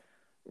bad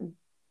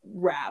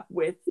rap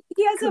with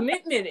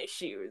commitment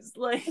issues.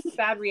 Like,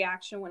 bad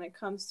reaction when it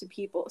comes to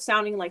people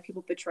sounding like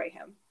people betray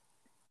him.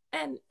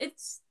 And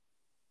it's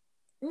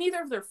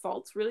neither of their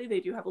faults, really. They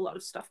do have a lot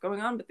of stuff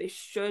going on, but they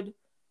should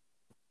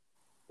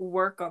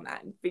work on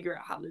that and figure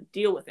out how to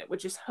deal with it,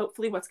 which is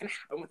hopefully what's going to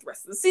happen with the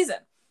rest of the season.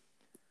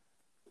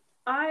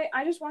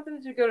 I just want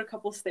them to go to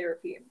couples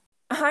therapy.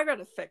 I read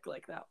a fic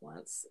like that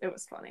once. It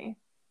was funny.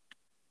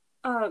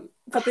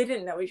 But they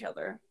didn't know each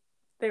other.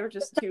 They were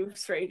just two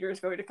strangers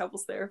going to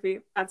couples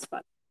therapy. That's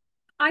fun.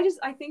 I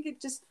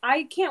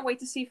can't wait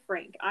to see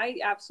Frank. I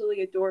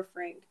absolutely adore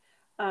Frank.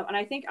 And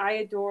I think I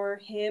adore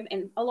him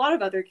and a lot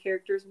of other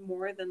characters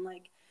more than,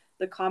 like,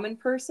 the common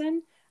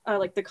person,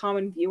 like the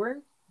common viewer,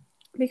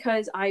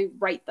 because I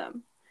write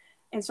them.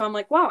 And so I'm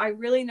like, wow, I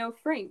really know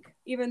Frank.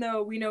 Even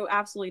though we know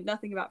absolutely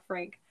nothing about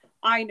Frank,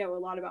 I know a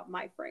lot about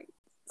my Frank.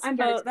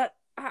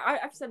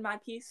 I've said my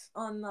piece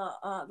on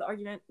the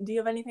argument. Do you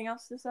have anything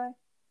else to say?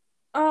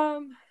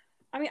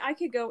 I mean, I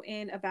could go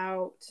in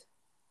about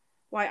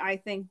why I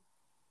think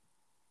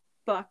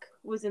Buck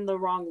was in the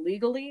wrong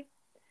legally.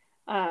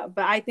 But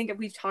I think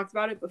we've talked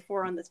about it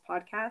before on this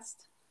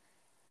podcast.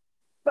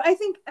 But I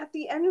think at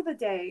the end of the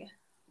day,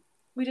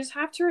 we just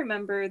have to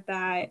remember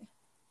that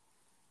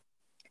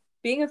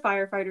being a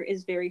firefighter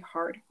is very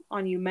hard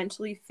on you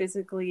mentally,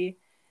 physically,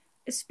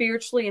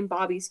 spiritually in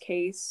Bobby's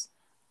case.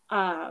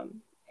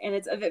 And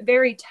it's a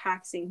very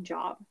taxing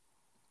job.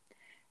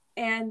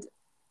 And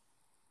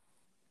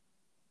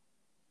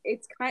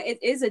it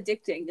is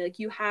addicting. Like,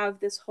 you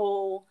have this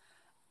whole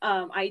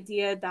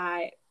idea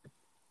that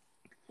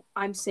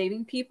I'm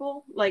saving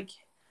people. Like,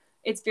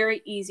 it's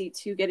very easy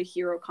to get a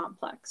hero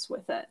complex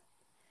with it.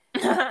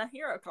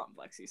 Hero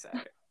complex, you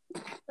said.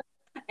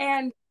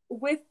 And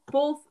with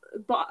both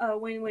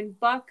when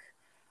Buck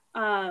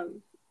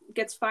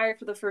gets fired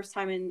for the first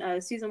time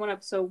in season 1,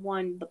 episode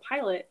 1, the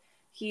pilot,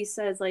 he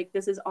says like,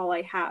 "This is all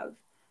I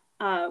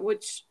have,"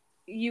 which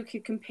you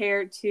could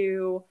compare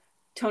to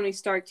Tony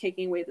Stark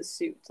taking away the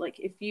suit. Like,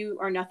 if you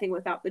are nothing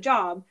without the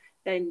job,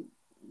 then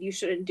you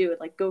shouldn't do it.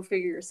 Like, go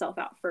figure yourself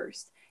out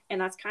first. And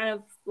that's kind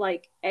of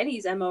like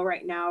Eddie's MO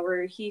right now,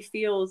 where he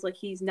feels like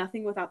he's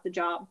nothing without the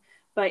job,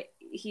 but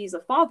he's a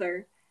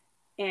father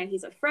and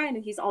he's a friend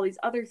and he's all these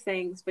other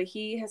things, but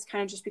he has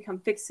kind of just become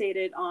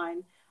fixated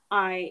on,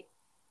 I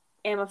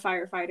am a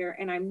firefighter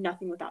and I'm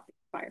nothing without the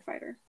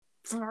firefighter.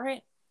 All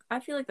right.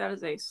 I feel like that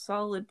is a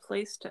solid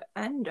place to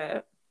end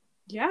it.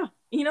 Yeah.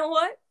 You know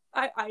what?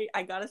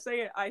 I gotta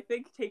say it. I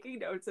think taking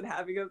notes and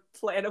having a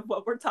plan of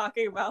what we're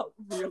talking about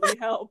really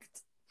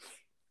helped.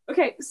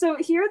 Okay, so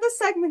here are the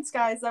segments,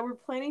 guys, that we're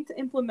planning to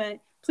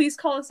implement. Please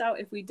call us out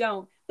if we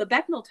don't. The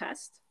Bechdel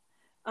test,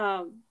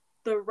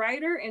 the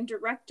writer and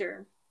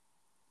director,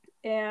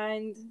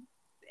 and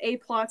A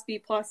plots, B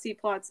plots, C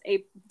plots,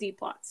 D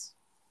plots.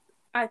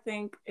 I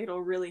think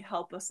it'll really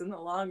help us in the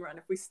long run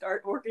if we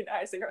start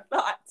organizing our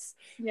thoughts.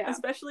 Yeah.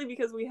 Especially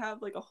because we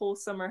have like a whole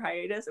summer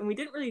hiatus and we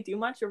didn't really do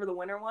much over the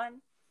winter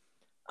one.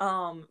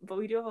 But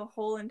we do have a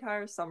whole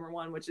entire summer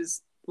one, which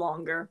is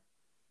longer.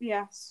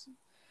 Yes.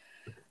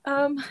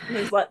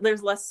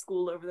 There's less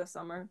school over the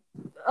summer.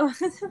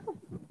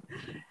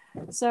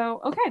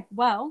 So, okay,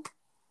 well,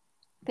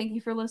 thank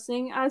you for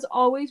listening. As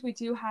always, we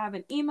do have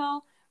an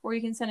email where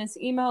you can send us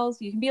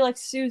emails. You can be like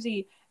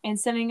Susie and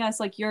sending us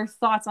like your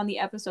thoughts on the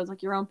episodes,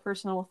 like your own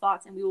personal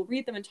thoughts, and we will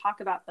read them and talk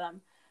about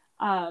them.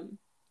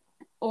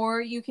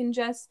 Or you can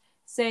just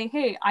say,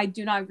 hey, I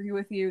do not agree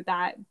with you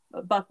that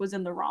Buck was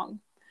in the wrong.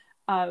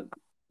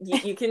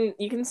 You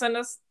can send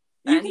us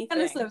you anything.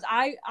 can send us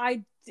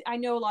those. I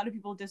know a lot of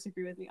people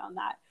disagree with me on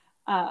that.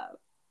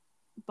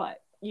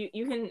 But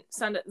you can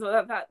send it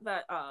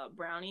that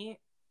brownie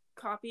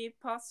copy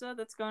pasta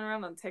that's going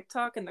around on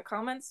TikTok in the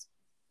comments.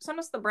 Send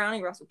us the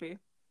brownie recipe.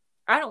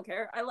 I don't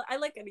care. I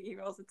like getting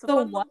emails. It's a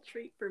fun little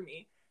treat for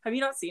me. Have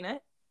you not seen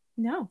it?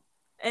 No.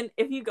 And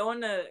if you go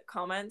into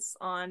comments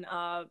on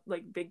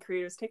like big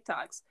creators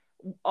TikToks,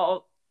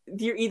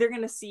 you're either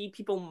gonna see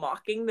people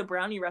mocking the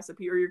brownie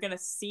recipe or you're gonna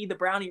see the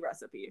brownie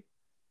recipe.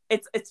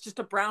 It's just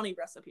a brownie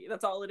recipe.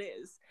 That's all it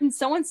is. Can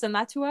someone send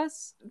that to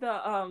us?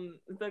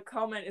 The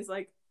comment is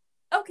like,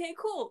 okay,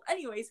 cool.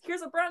 Anyways,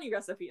 here's a brownie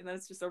recipe, and then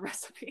it's just a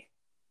recipe.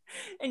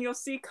 And you'll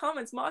see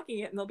comments mocking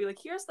it, and they'll be like,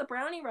 here's the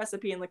brownie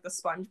recipe in like the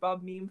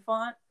SpongeBob meme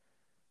font.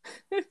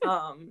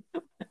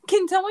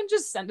 Can someone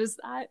just send us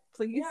that,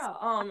 please?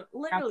 Yeah,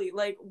 literally,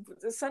 like,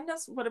 send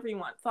us whatever you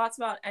want. Thoughts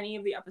about any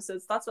of the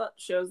episodes, thoughts about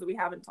shows that we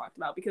haven't talked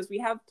about, because we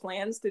have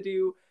plans to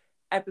do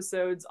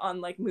episodes on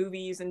like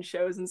movies and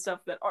shows and stuff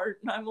that aren't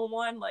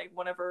 911, like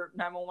whenever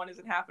 911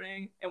 isn't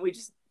happening, and we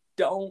just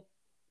don't.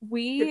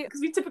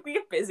 Because we typically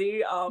get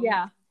busy.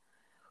 Yeah.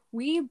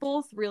 We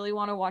both really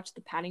want to watch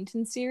the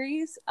Paddington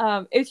series.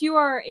 If you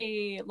are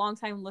a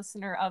longtime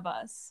listener of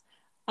us,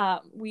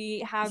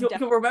 we have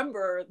you'll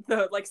remember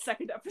the like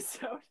second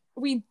episode.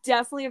 We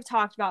definitely have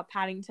talked about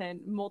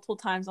Paddington multiple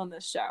times on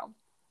this show.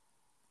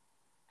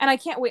 And I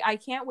can't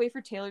wait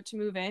for Taylor to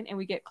move in and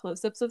we get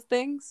close-ups of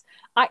things.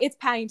 It's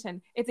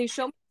Paddington. If they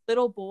show me a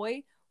little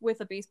boy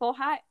with a baseball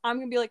hat, I'm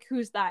gonna be like,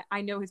 who's that?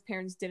 I know his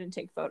parents didn't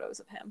take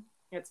photos of him.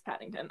 It's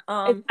Paddington.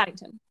 It's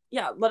Paddington.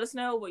 Yeah, let us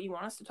know what you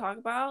want us to talk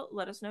about.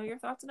 Let us know your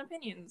thoughts and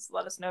opinions.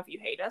 Let us know if you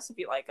hate us, if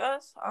you like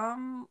us.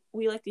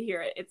 We like to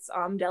hear it. It's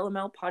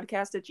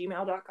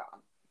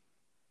delamelpodcast@gmail.com.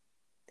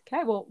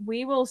 Okay, well,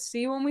 we will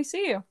see you when we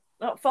see you.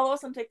 Oh, follow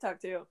us on TikTok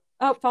too.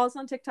 Oh, follow us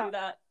on TikTok. Do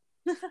that.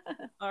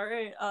 All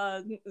right.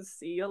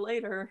 See you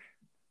later.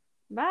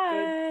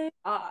 Bye.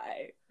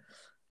 Goodbye.